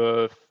pulled off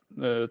a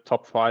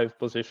top 5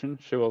 position.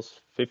 She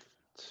was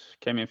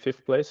came in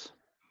 5th place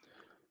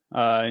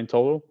in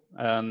total,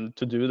 and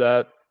to do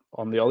that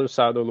on the other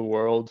side of the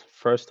world,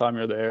 first time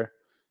you're there,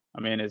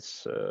 I mean,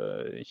 it's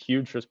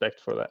huge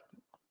respect for that.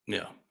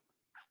 Yeah.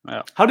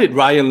 Yeah. How did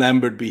Ryan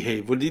Lambert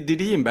behave? Did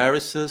he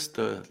embarrass us?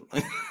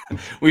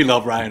 We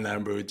love Ryan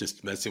Lambert. We're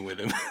just messing with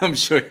him. I'm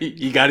sure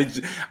he got it.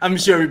 I'm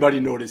sure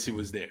everybody noticed he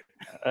was there.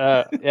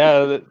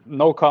 Yeah,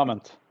 no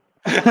comment.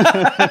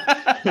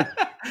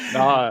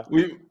 No,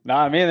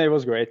 I mean, it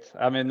was great.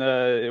 I mean,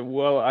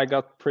 well, I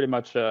got pretty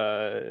much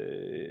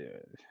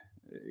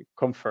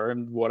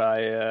confirmed what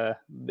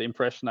the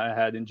impression I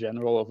had in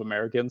general of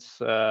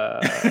Americans.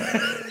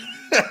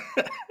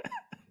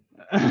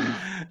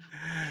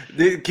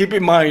 Keep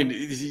in mind,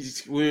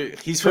 he's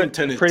from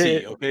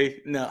Tennessee.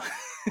 Okay, no.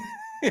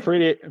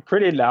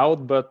 pretty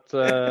loud, but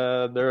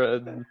they're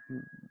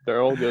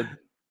all good.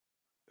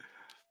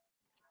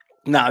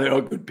 Nah, they're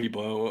all good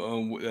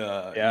people.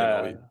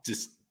 Yeah,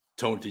 just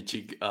tongue in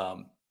cheek,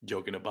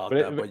 joking about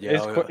but that. But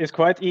yeah, it's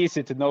quite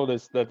easy to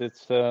notice that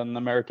it's an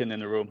American in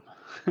the room.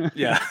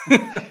 Yeah,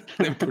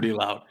 they're pretty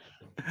loud.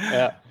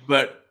 Yeah,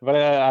 but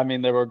I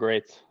mean, they were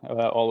great,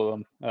 all of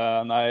them,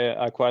 and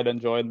I quite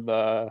enjoyed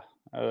the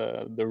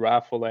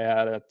raffle they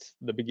had at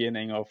the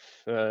beginning of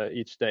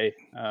each day,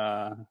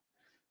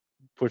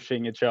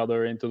 pushing each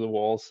other into the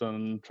walls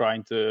and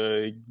trying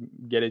to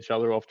get each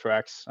other off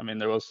tracks. I mean,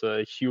 there was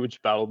a huge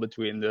battle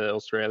between the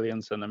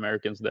Australians and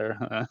Americans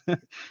there.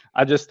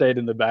 I just stayed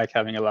in the back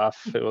having a laugh.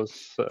 It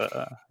was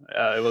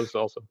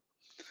awesome.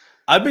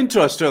 I've been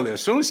to Australia.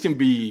 Australians can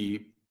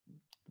be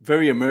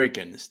very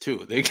Americans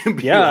too. They can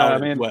be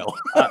loud as well.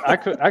 I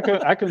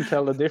couldn't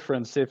tell the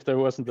difference if there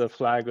wasn't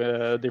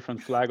a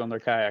different flag on their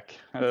kayak.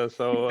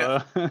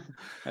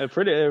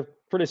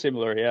 Pretty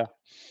similar, yeah.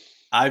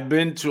 I've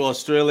been to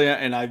Australia,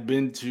 and I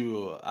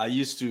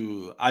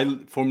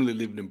formerly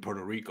lived in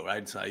Puerto Rico,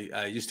 right? So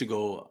I used to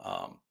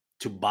go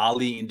to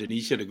Bali,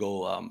 Indonesia, to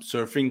go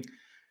surfing,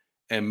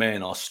 and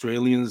man,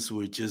 Australians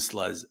were just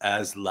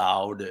as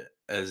loud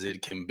as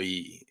it can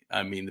be.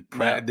 I mean,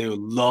 they would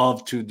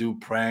love to do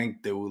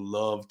prank. They would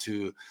love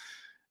to.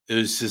 It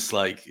was just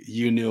like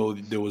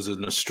there was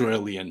an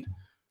Australian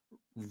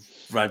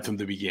right from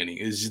the beginning.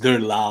 They're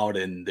loud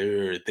and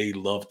they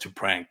love to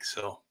prank.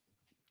 So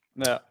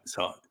yeah.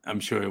 So I'm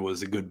sure it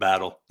was a good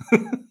battle.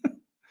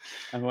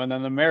 And when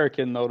an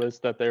American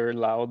noticed that they were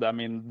loud, I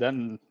mean,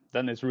 then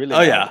it's really. Oh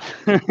loud.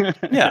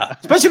 Yeah,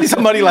 especially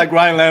somebody like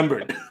Ryan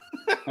Lambert.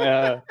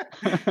 Yeah,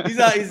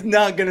 he's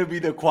not gonna be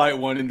the quiet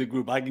one in the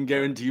group. I can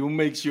guarantee you. We'll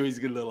make sure he's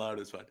gonna loud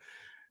as fun.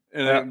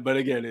 But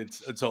again,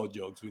 it's all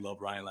jokes. We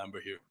love Ryan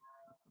Lambert here.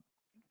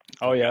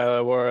 Oh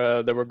yeah,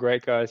 they were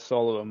great guys,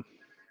 all of them.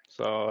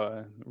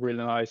 So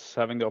really nice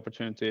having the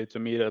opportunity to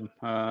meet them,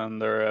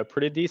 and they're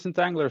pretty decent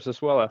anglers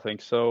as well, I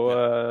think.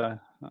 So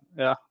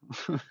yeah.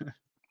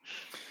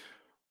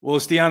 Well,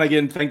 Stian,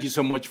 again, thank you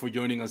so much for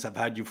joining us. I've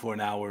had you for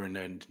an hour,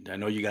 and I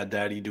know you got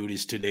daddy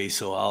duties today,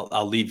 so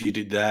I'll leave you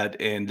to that.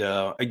 And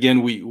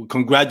again,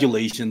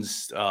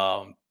 congratulations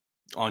on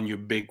your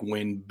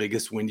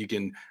biggest win you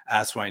can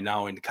ask right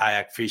now in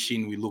kayak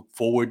fishing. We look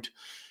forward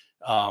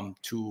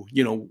to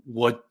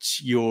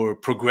what's your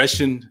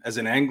progression as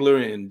an angler,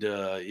 and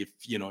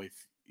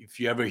if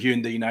you're ever here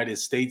in the United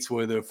States,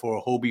 whether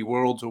for Hobie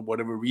Worlds or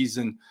whatever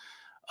reason,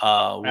 we'd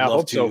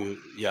love to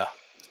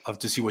love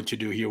to see what you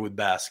do here with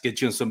bass. Get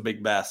you on some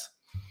big bass.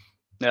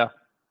 Yeah,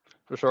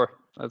 for sure.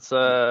 That's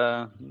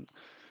I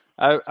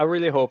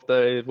really hope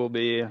that it will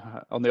be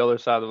on the other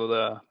side of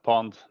the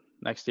pond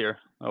next year.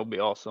 That would be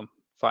awesome.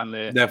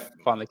 Finally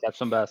catch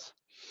some bass.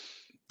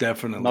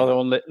 Definitely.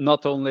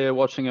 Not only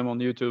watching him on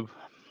YouTube.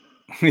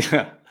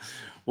 Yeah.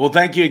 Well,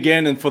 thank you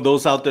again. And for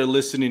those out there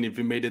listening, if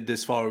you made it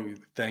this far,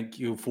 thank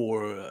you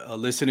for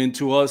listening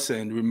to us.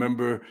 And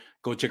remember,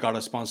 go check out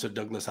our sponsor,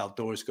 Douglas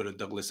Outdoors. Go to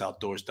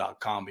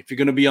douglasoutdoors.com. If you're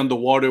going to be on the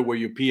water, wear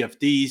your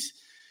PFDs.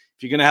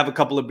 If you're going to have a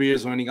couple of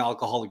beers or any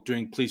alcoholic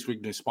drink, please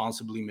drink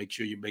responsibly. Make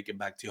sure you make it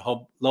back to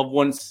your loved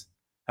ones.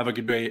 Have a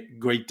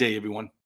great day, everyone.